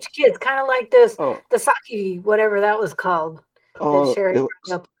want to teach kids, kind of like this, Oh, the Saki, whatever that was called, oh, that Sherry it-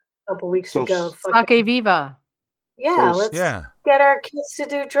 brought up a couple weeks so ago. Sake Viva. Yeah, so- let's Yeah. get our kids to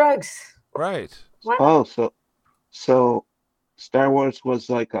do drugs. Right. Why not? oh, so Star Wars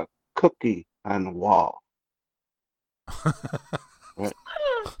was like a cookie on the wall. Right.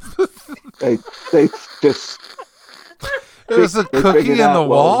 They just There's a they cookie figured in the out,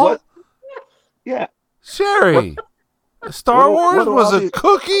 well, wall? what- Yeah, Sherry. Star what- Wars what do was all a these-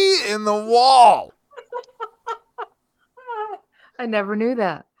 cookie in the wall. I never knew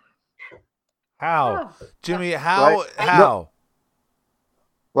that. How? Oh. Jimmy, how? Right. How?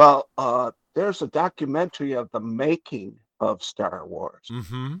 well, there's a documentary of the making of Star Wars,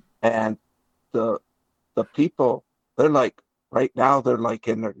 Mm-hmm. and the people, they're like right now they're like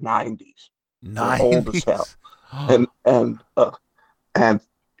in their 90s, They're old as hell. and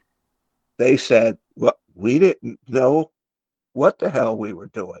they said, well, we didn't know what the hell we were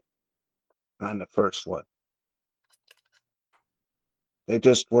doing on the first one. They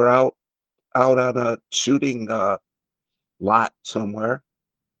just were out on a shooting lot somewhere,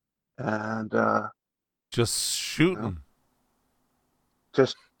 and Just shooting.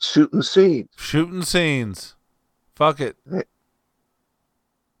 just shooting scenes. Shooting scenes. Fuck it. They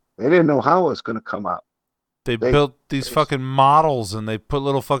didn't know how it was going to come out. They They- built these fucking models and they put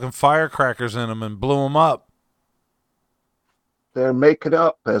little fucking firecrackers in them and blew them up. They're making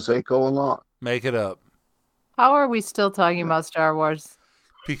up as they go along. Make it up. How are we still talking about Star Wars?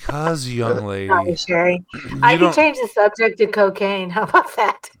 Because, young lady, Sorry, Sherry. you I can don't. change the subject to cocaine. How about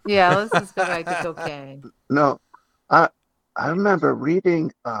that? Yeah, let's just go back to cocaine. No, I remember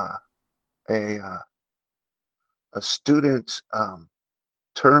reading a student's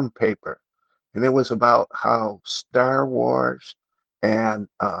term paper, and it was about how Star Wars and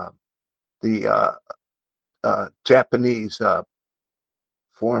the Japanese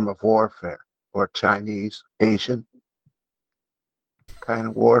form of warfare, or Chinese, Asian kind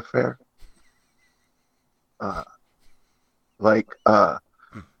of warfare. Like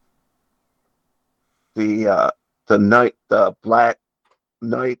the Black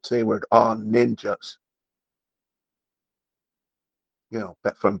Knights, they were all ninjas,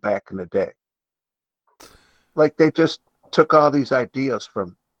 from back in the day. Like they just took all these ideas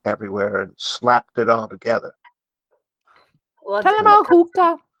from everywhere and slapped it all together. Well, Tell it him didn't about come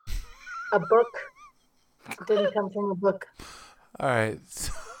hookah. from a book. It didn't come from a book. All right.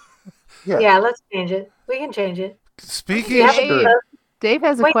 Yeah. Yeah, let's change it. We can change it. Speaking You of have a, Dave, Dave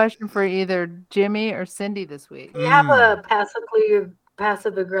has a Wait. question for either Jimmy or Cindy this week. you have a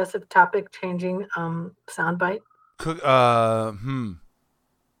passive aggressive topic changing soundbite. cook,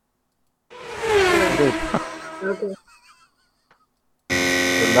 Okay.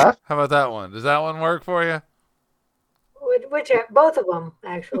 The left? how about that one? Does that one work for you? Which both of them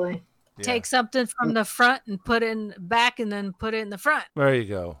actually. Yeah. Take something from the front and put it in back and then put it in the front. There you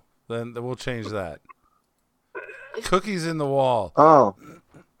go. Then we'll change that. Cookies in the wall. Oh,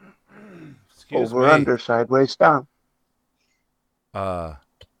 Excuse over, me. under, sideways, down. I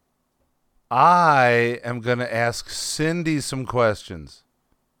am going to ask Cindy some questions.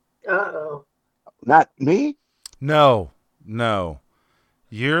 Uh-oh. Not me? No.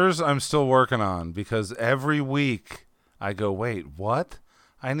 Yours I'm still working on because every week I go, wait, what?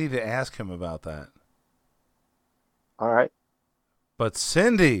 I need to ask him about that. All right. But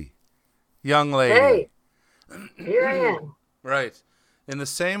Cindy, young lady. Hey, here I am. Right. In the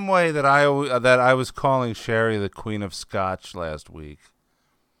same way that I was calling Sherry the Queen of Scotch last week,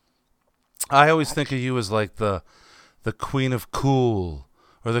 I always think of you as like the Queen of Cool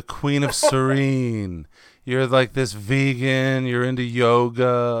or the Queen of Serene. You're like this vegan. You're into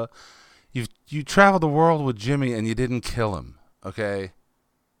yoga. You traveled the world with Jimmy and you didn't kill him. Okay,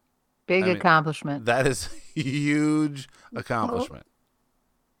 Big I mean, accomplishment. that is a huge accomplishment.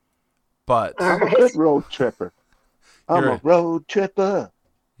 But All I'm a right. good road tripper. I'm You're a road tripper.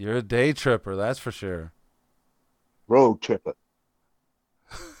 you're a day tripper, that's for sure. Road tripper.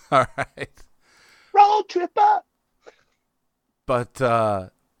 All right. Road tripper. But oh,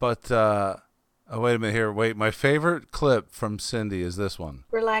 wait a minute here. Wait, my favorite clip from Cindy is this one.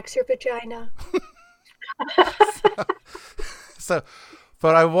 Relax your vagina. So,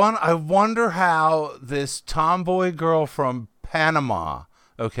 but I wonder how this tomboy girl from Panama,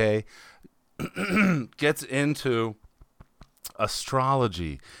 okay, gets into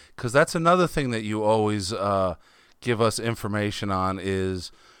astrology, because that's another thing that you always give us information on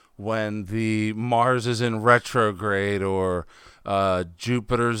is when the Mars is in retrograde or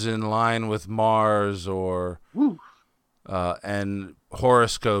Jupiter's in line with Mars or and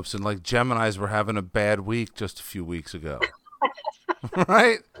horoscopes, and like Geminis were having a bad week just a few weeks ago.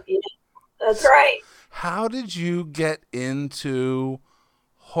 Right? That's right. How did you get into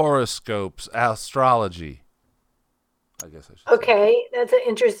horoscopes, astrology? I guess I should say. Okay, that's an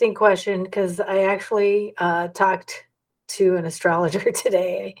interesting question because I actually talked to an astrologer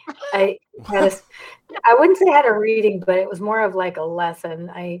today. I wouldn't say I had a reading, but it was more of like a lesson.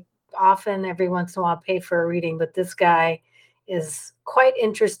 I often, every once in a while, pay for a reading, but this guy is quite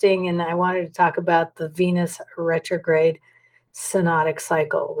interesting, and I wanted to talk about the Venus retrograde synodic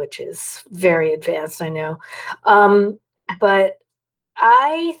cycle, which is very advanced, I know. But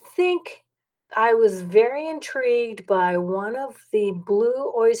I think I was very intrigued by one of the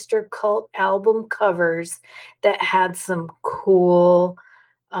Blue Oyster Cult album covers that had some cool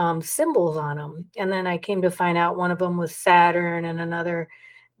symbols on them. And then I came to find out one of them was Saturn and another,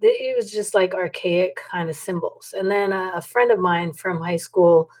 it was just like archaic kind of symbols. And then a friend of mine from high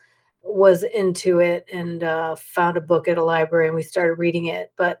school was into it and found a book at a library and we started reading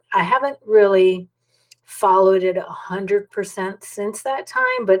it. But I haven't really followed it 100% since that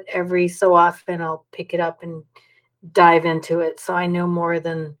time, but every so often I'll pick it up and dive into it. So I know more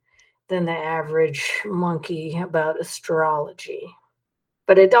than the average monkey about astrology.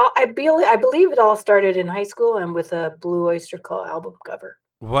 But I believe it all started in high school and with a Blue Oyster Cult album cover.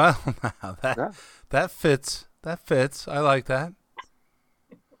 Well, now that fits. That fits. I like that.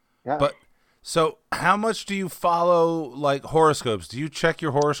 Yeah. But so, how much do you follow like horoscopes? Do you check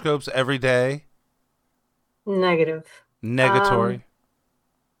your horoscopes every day? Negative. Negatory.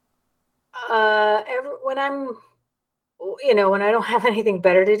 When I'm, when I don't have anything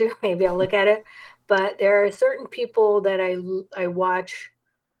better to do, maybe I'll look at it. But there are certain people that I watch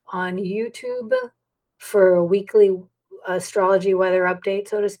on YouTube for a weekly astrology weather update,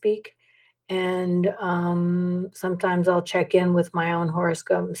 so to speak. And sometimes I'll check in with my own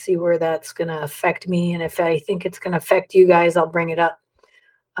horoscope and see where that's going to affect me. And if I think it's going to affect you guys, I'll bring it up.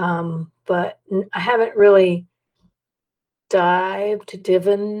 But I haven't really dove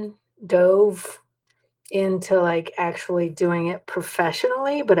into like actually doing it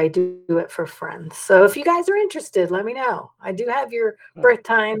professionally, but I do it for friends. So if you guys are interested, let me know. I do have your birth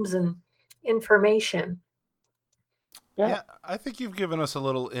times and information. Yeah, I think you've given us a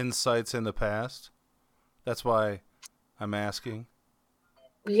little insights in the past. That's why I'm asking.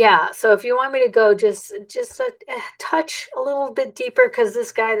 Yeah, so if you want me to go just a touch a little bit deeper, because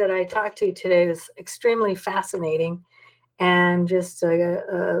this guy that I talked to today was extremely fascinating, and just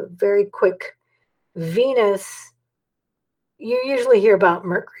a very quick Venus. You usually hear about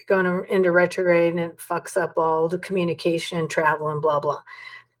Mercury going into retrograde and it fucks up all the communication and travel and blah blah.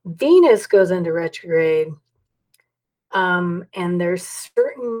 Venus goes into retrograde, and there's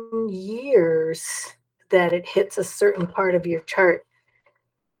certain years that it hits a certain part of your chart.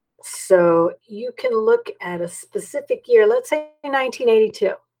 So you can look at a specific year, let's say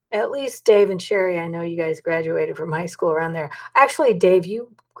 1982. At least Dave and Sherry, I know you guys graduated from high school around there. Actually, Dave,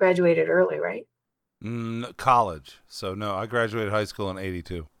 you graduated early, right? College. So, no, I graduated high school in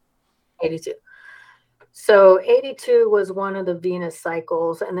 82. 82. So 82 was one of the Venus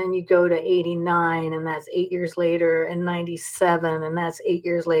cycles, and then you go to 89, and that's 8 years later, and 97, and that's 8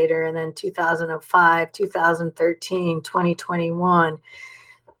 years later, and then 2005, 2013, 2021.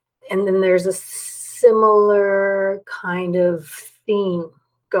 And then there's a similar kind of theme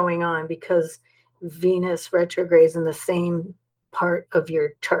going on because Venus retrogrades in the same part of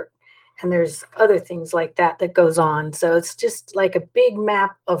your chart. And there's other things like that that goes on. So it's just like a big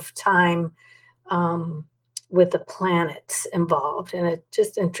map of time with the planets involved. And it's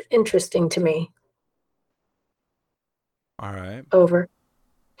just interesting to me. All right. Over.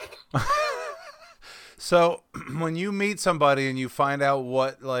 So when you meet somebody and you find out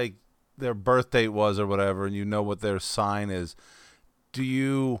what like their birth date was or whatever, and you know what their sign is, do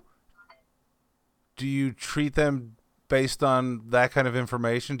you treat them based on that kind of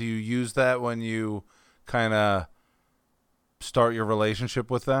information? Do you use that when you kind of start your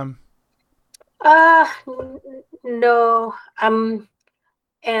relationship with them? No.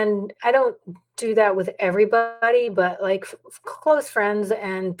 And I don't do that with everybody, but like close friends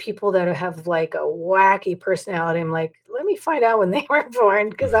and people that have like a wacky personality, I'm like, let me find out when they were born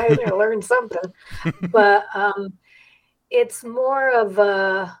because I gotta learn something. But it's more of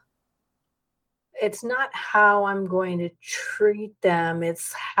it's not how I'm going to treat them.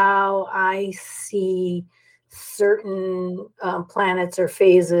 It's how I see certain planets or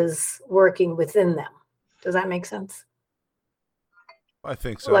phases working within them. Does that make sense? I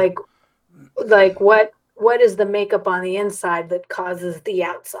think so. Like what is the makeup on the inside that causes the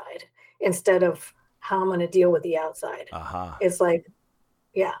outside instead of how I'm going to deal with the outside. Uh-huh. It's like,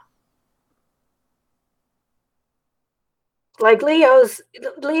 yeah. Like Leos,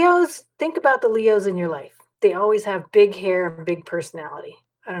 think about the Leos in your life. They always have big hair and big personality.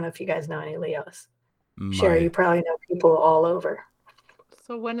 I don't know if you guys know any Leos. Sherry, you probably know people all over.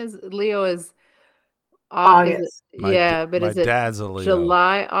 So when is Leo is August. But is it dad's a Leo.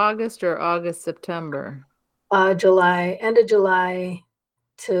 July, August, or August, September? July, end of July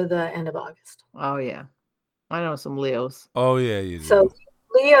to the end of August. Oh yeah. I know some Leos. Oh yeah, you do. So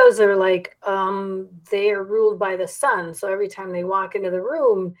Leos are like they are ruled by the sun. So every time they walk into the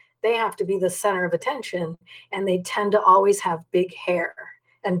room, they have to be the center of attention, and they tend to always have big hair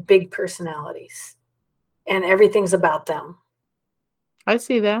and big personalities. And everything's about them. I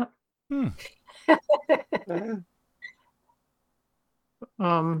see that.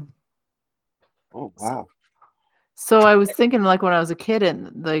 Oh wow. So I was thinking, like when I was a kid,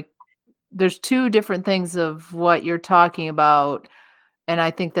 and like there's two different things of what you're talking about, and I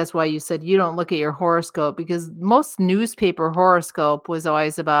think that's why you said you don't look at your horoscope, because most newspaper horoscope was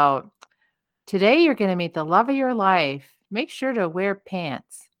always about today you're going to meet the love of your life. Make sure to wear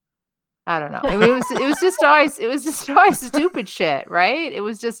pants. I don't know. I mean, it was just always stupid shit, right? It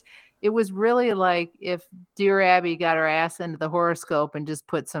was really like if Dear Abby got her ass into the horoscope and just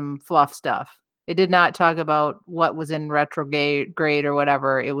put some fluff stuff. It did not talk about what was in retrograde or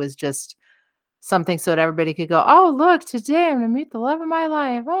whatever. It was just something so that everybody could go, oh, look, today I'm going to meet the love of my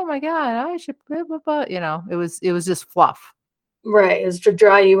life. Oh my God, I should, blah, blah, blah. You know, it was just fluff. Right. It's to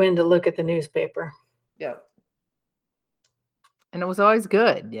draw you in to look at the newspaper. Yep. And it was always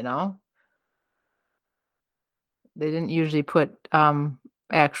good, you know. They didn't usually put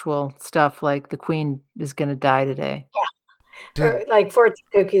actual stuff like the queen is going to die today. Yeah. Or, like fortune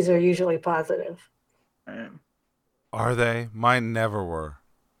cookies are usually positive. Are they? Mine never were.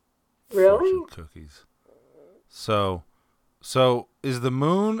 Really? Fortune cookies. So is the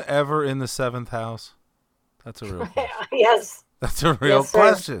moon ever in the 7th house? That's a real question. Yes. That's a real Yes, sir.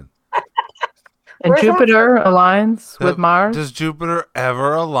 question. And Where's that Jupiter aligns with Mars. Does Jupiter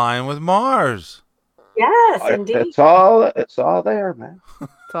ever align with Mars? Yes, indeed. It's all there, man.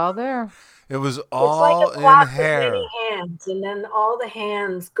 It's all there. It was It's all like a clock in with hair. many hands, and then all the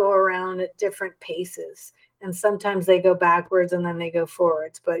hands go around at different paces. And sometimes they go backwards and then they go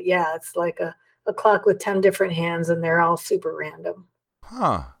forwards. But yeah, it's like a clock with 10 different hands, and they're all super random.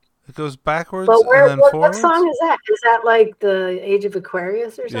 Huh. It goes backwards But and then what forwards? song is that? Is that like the Age of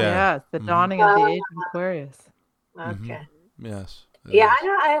Aquarius or something? Yeah. Yeah, it's the Mhm. dawning of the age of Aquarius. Okay. Yes. it Yeah, is. I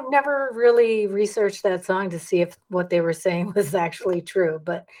know. I've never really researched that song to see if what they were saying was actually true.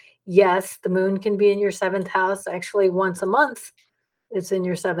 But yes, the moon can be in your 7th house. Actually, once a month, it's in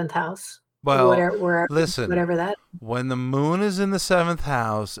your 7th house. Well, whatever listen. that. When the moon is in the 7th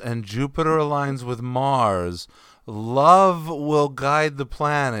house and Jupiter aligns with Mars, love will guide the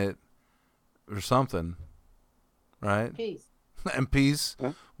planet or something, right? Peace. And peace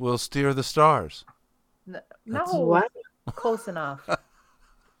Huh? will steer the stars. No, What? close enough.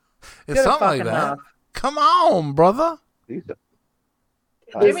 It's Good something like fucking that. enough. Come on, brother. These are-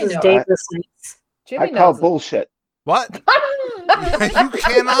 This Jimmy is knows. Dave the Saints. Jimmy I call knows it. bullshit. What? You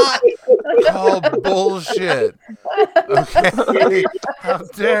cannot call bullshit. Okay? How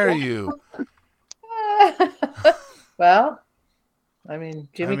dare you? Well, I mean,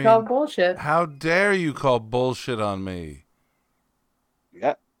 Jimmy mean, called bullshit. How dare you call bullshit on me?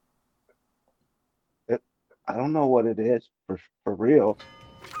 Yeah. I don't know what it is for real.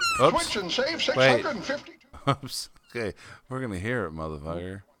 Oops. Switch and save Wait. 650. Oops. Okay, we're going to hear it,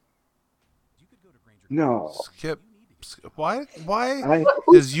 motherfucker. No. Skip. Why?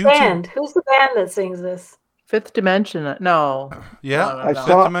 Who's Does the YouTube? band? Who's the band that sings this? Fifth Dimension. No. Yeah, No, no, I no. Fifth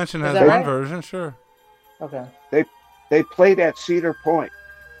saw- Dimension Is has that one right? version, sure. Okay. They played at Cedar Point.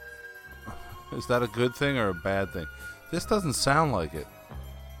 Is that a good thing or a bad thing? This doesn't sound like it.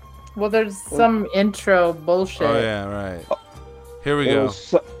 Well, there's some intro bullshit. Oh yeah, right. Here we It go. was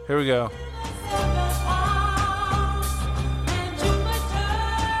so- Here we go.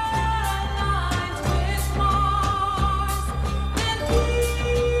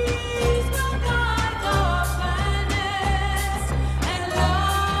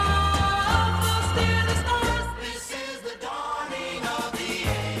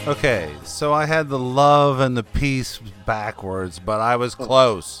 Okay, so I had the love and the peace backwards, but I was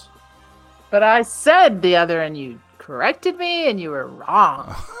close. But I said the other, and you corrected me, and you were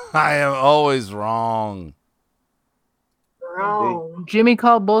wrong. I am always wrong. Wrong. Jimmy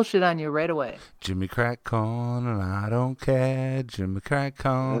called bullshit on you right away. Jimmy crack corn and I don't care. Jimmy crack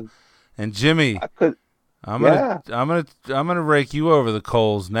corn. And Jimmy, I could. I'm gonna rake you over the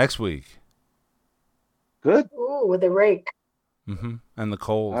coals next week. Good. Ooh, with a rake. And the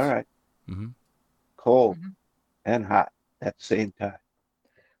coals. All right. Mm-hmm. Cold and hot at the same time.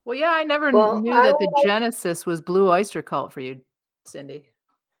 Well, yeah, I never Well, knew I that the will- Genesis was Blue Oyster Cult for you, Cindy.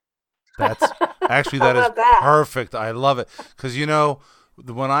 That's actually How that is about that? perfect. I love it because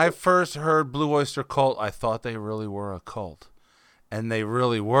when I first heard Blue Oyster Cult, I thought they really were a cult, and they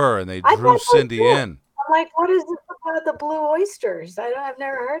really were, and they I drew thought so, Cindy too. in. I'm like, what is this about the blue oysters? I've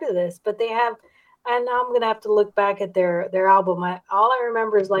never heard of this, but they have. And now I'm gonna have to look back at their album. All I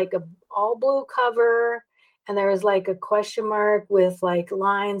remember is like a all blue cover, and there was like a question mark with like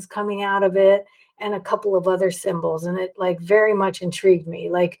lines coming out of it, and a couple of other symbols, and it like very much intrigued me.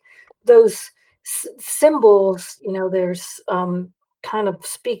 Like those symbols, there's kind of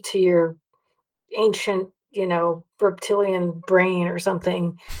speak to your ancient, reptilian brain or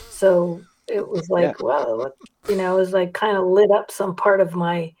something. So it was like, well, it was like kind of lit up some part of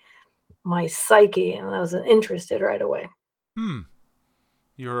my psyche, and I was interested right away.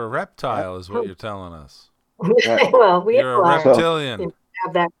 You're a reptile, is what you're telling us. Right. Well, we You're a are, reptilian.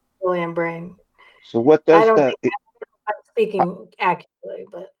 have that reptilian brain. So what I does don't the? think I'm speaking accurately,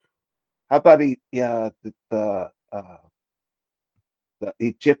 but How about the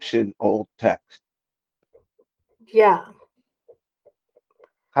Egyptian old text yeah.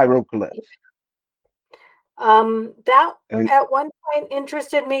 hieroglyphs? That And- at one point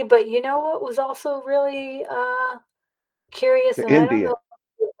interested me, but you know what was also really curious, The and I don't Indian. know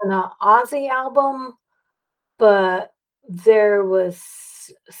if it was an Ozzy album, but there was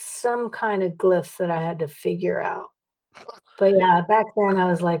some kind of glyphs that I had to figure out. But yeah, back then I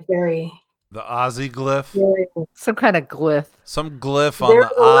was like very, The Ozzy glyph, very Some kind of glyph. some glyph on there's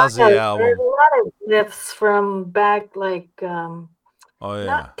the a lot Ozzy There's album. a lot of glyphs from back like Oh yeah,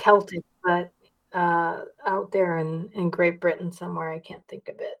 not Celtic, but out there in Great Britain somewhere. I can't think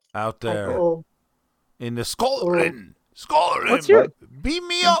of it. out Like there old. in the Scotland. Scotland, What's your beat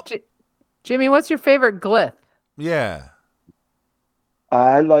me up. Jimmy? What's your favorite glyph? Yeah.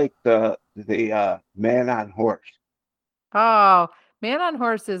 I like the man on horse. Oh, man on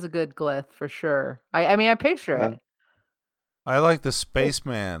horse is a good glyph for sure. I mean, I picture Yeah. it. I like the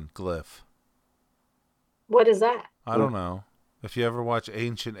spaceman glyph. What is that? I don't know. If you ever watch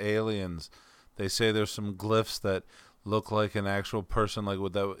Ancient Aliens, they say there's some glyphs that look like an actual person, like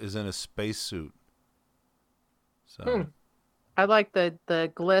what that is in a spacesuit. So I like the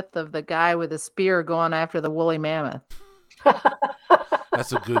glyph of the guy with a spear going after the woolly mammoth.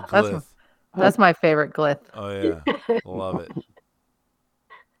 that's a good That's glyph. That's my favorite glyph. Oh yeah, love it.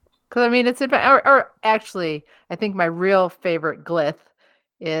 Because I mean, or actually, I think my real favorite glyph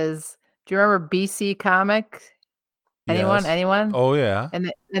is. Do you remember BC Comics? Anyone? Yes. Anyone? Oh yeah.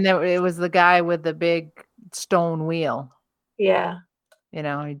 And it was the guy with the big stone wheel. Yeah. You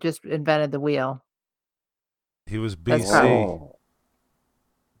know, he just invented the wheel. He was That's BC. probably- Oh,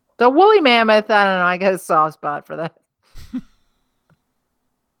 The woolly mammoth. I don't know. I got a soft spot for that.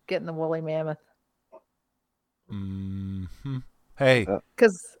 Getting the woolly mammoth Mm-hmm. Hey,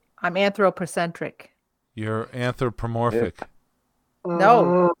 because I'm anthropocentric. you're anthropomorphic.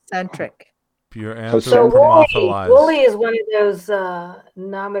 No, centric. You're So anthropomorphized. Wooly is one of those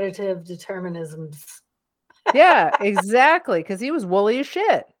nominative determinisms. Yeah, exactly. Because he was woolly as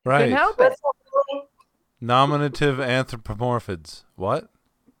shit. Right. Couldn't help it. What's that, Wooly? Nominative anthropomorphids. What?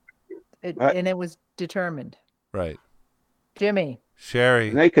 Right. And it was determined. Right. Jimmy, Sherry.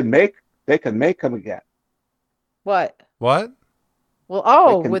 and they can make them again. what? What?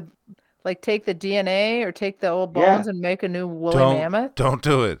 Well, can- would like take the DNA or take the old Yeah. bones and make a new woolly mammoth? Don't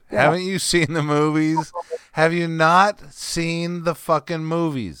do it. Yeah. Haven't you seen the movies? Have you not seen the fucking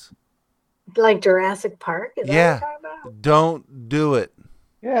movies? Like Jurassic Park? Is that Yeah. what you're talking about? Don't do it.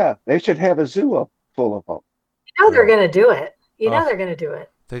 Yeah, they should have a zoo full of them. You know they're going to do it. You know Oh. they're going to do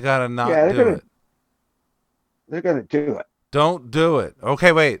it. They gotta not Yeah, they're do gonna- it. They're gonna do it. Don't do it.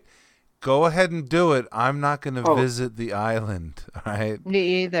 Okay, wait. Go ahead and do it. I'm not gonna Oh. visit the island. All right.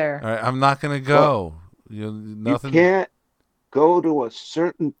 Me either. All right. I'm not gonna go. Nothing. You can't go to a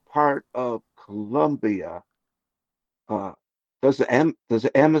certain part of Colombia. Does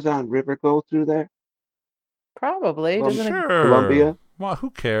the Amazon River go through there? Probably. Well, Doesn't it- Sure. Colombia? Well, who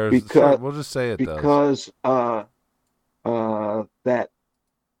cares? Because- Sure, we'll just say it does. Because that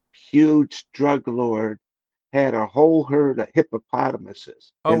huge drug lord had a whole herd of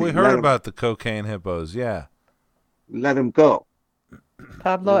hippopotamuses. Oh, and we he heard let 'em- about the cocaine hippos. Yeah. let him go.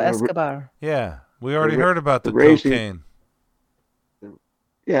 Pablo the- Escobar. Yeah. We already ra- heard about the the raising- cocaine.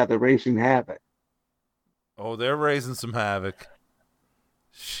 Yeah, they're raising havoc. Oh, they're raising some havoc.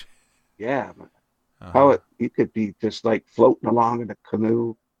 Shh. Yeah, man. Uh-huh. You could be just like floating along in a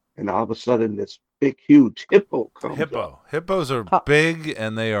canoe, and all of a sudden this big, huge hippo comes up. Hippo. Hippos are Huh. big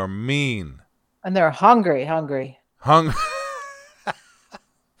and they are mean. And they're hungry. Hung.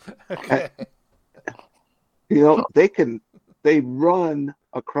 Okay. You know, they run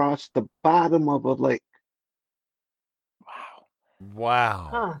across the bottom of a lake. Wow.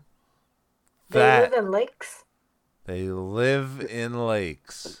 Huh. They That live in lakes? they live in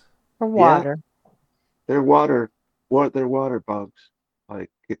lakes. For water. They're water bugs. Like,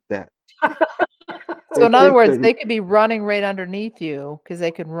 get that. So in other words, they could be running right underneath you because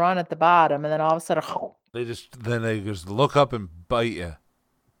they could run at the bottom and then all of a sudden, They just look up and bite you.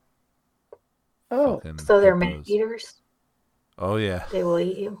 oh, Fucking So they're man hippos. eaters? Oh yeah. They will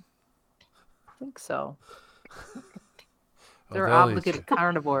eat you? I think so. Oh, They're they'll eat obligated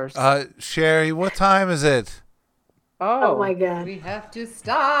carnivores. you. Sherry, what time is it? Oh my God. We have to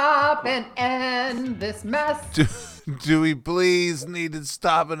stop and end this mess. Do we please need to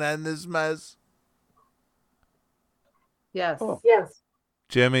stop and end this mess? Yes. Oh. Yes.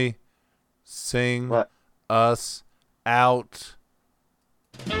 Jimmy, sing What? us out.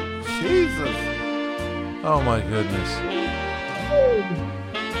 Jesus. Oh my goodness.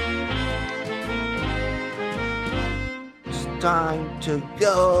 It's time to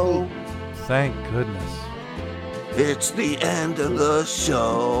go. Thank goodness. It's the end of the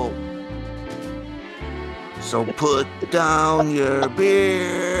show. So put down your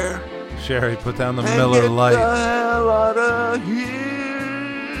beer Sherry, put down the and Miller get the Lite. hell out of here.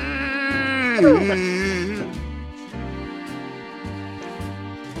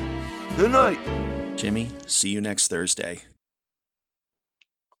 Good night. Jimmy, see you next Thursday.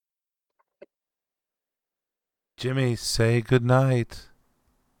 Jimmy, say goodnight.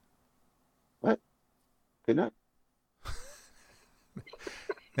 Good night.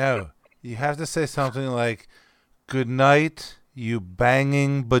 No, you have to say something like, good night, You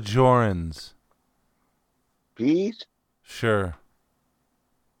banging bajorans. Bees? Sure.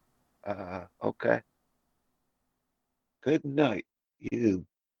 Okay. Good night, you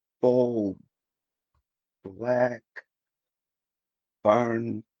bold, black,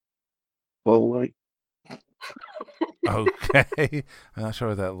 barn bully, Okay. I'm not sure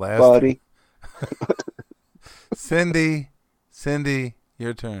what that last. buddy. Cindy,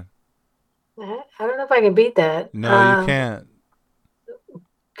 your turn. I don't know if I can beat that. No, you can't.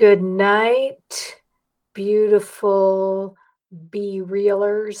 Good night, beautiful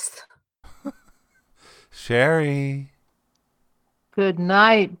be-reelers. Sherry. Good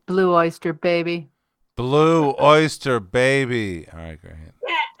night, Blue Oyster Baby. Blue Oyster Baby. All right, great.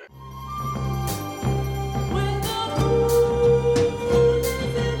 When the moon is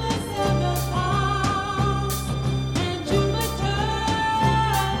in the seventh house and Jupiter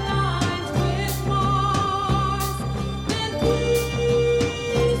aligns with Mars, then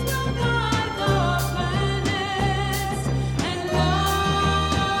please will guide the planets and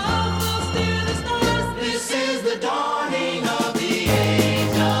love will steer the stars. This is the dawning of the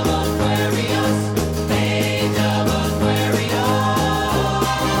age of Aquarius, age of Aquarius.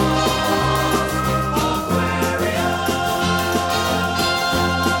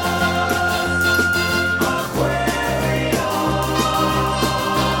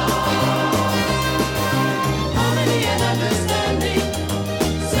 Harmony and understanding,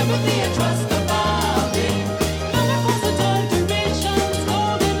 sympathy and trust abounding. Miracles and durations,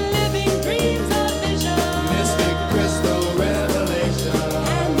 golden living dreams of vision. Mystic crystal revelation,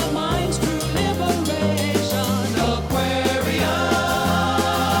 and the mind's true liberation.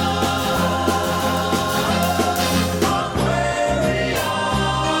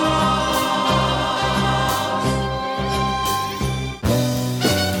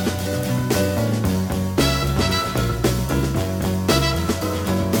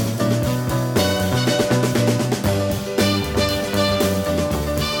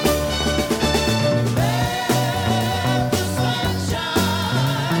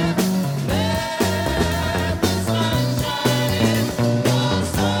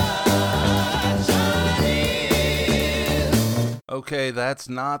 Okay, that's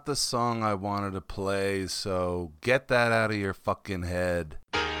not the song I wanted to play, so get that out of your fucking head.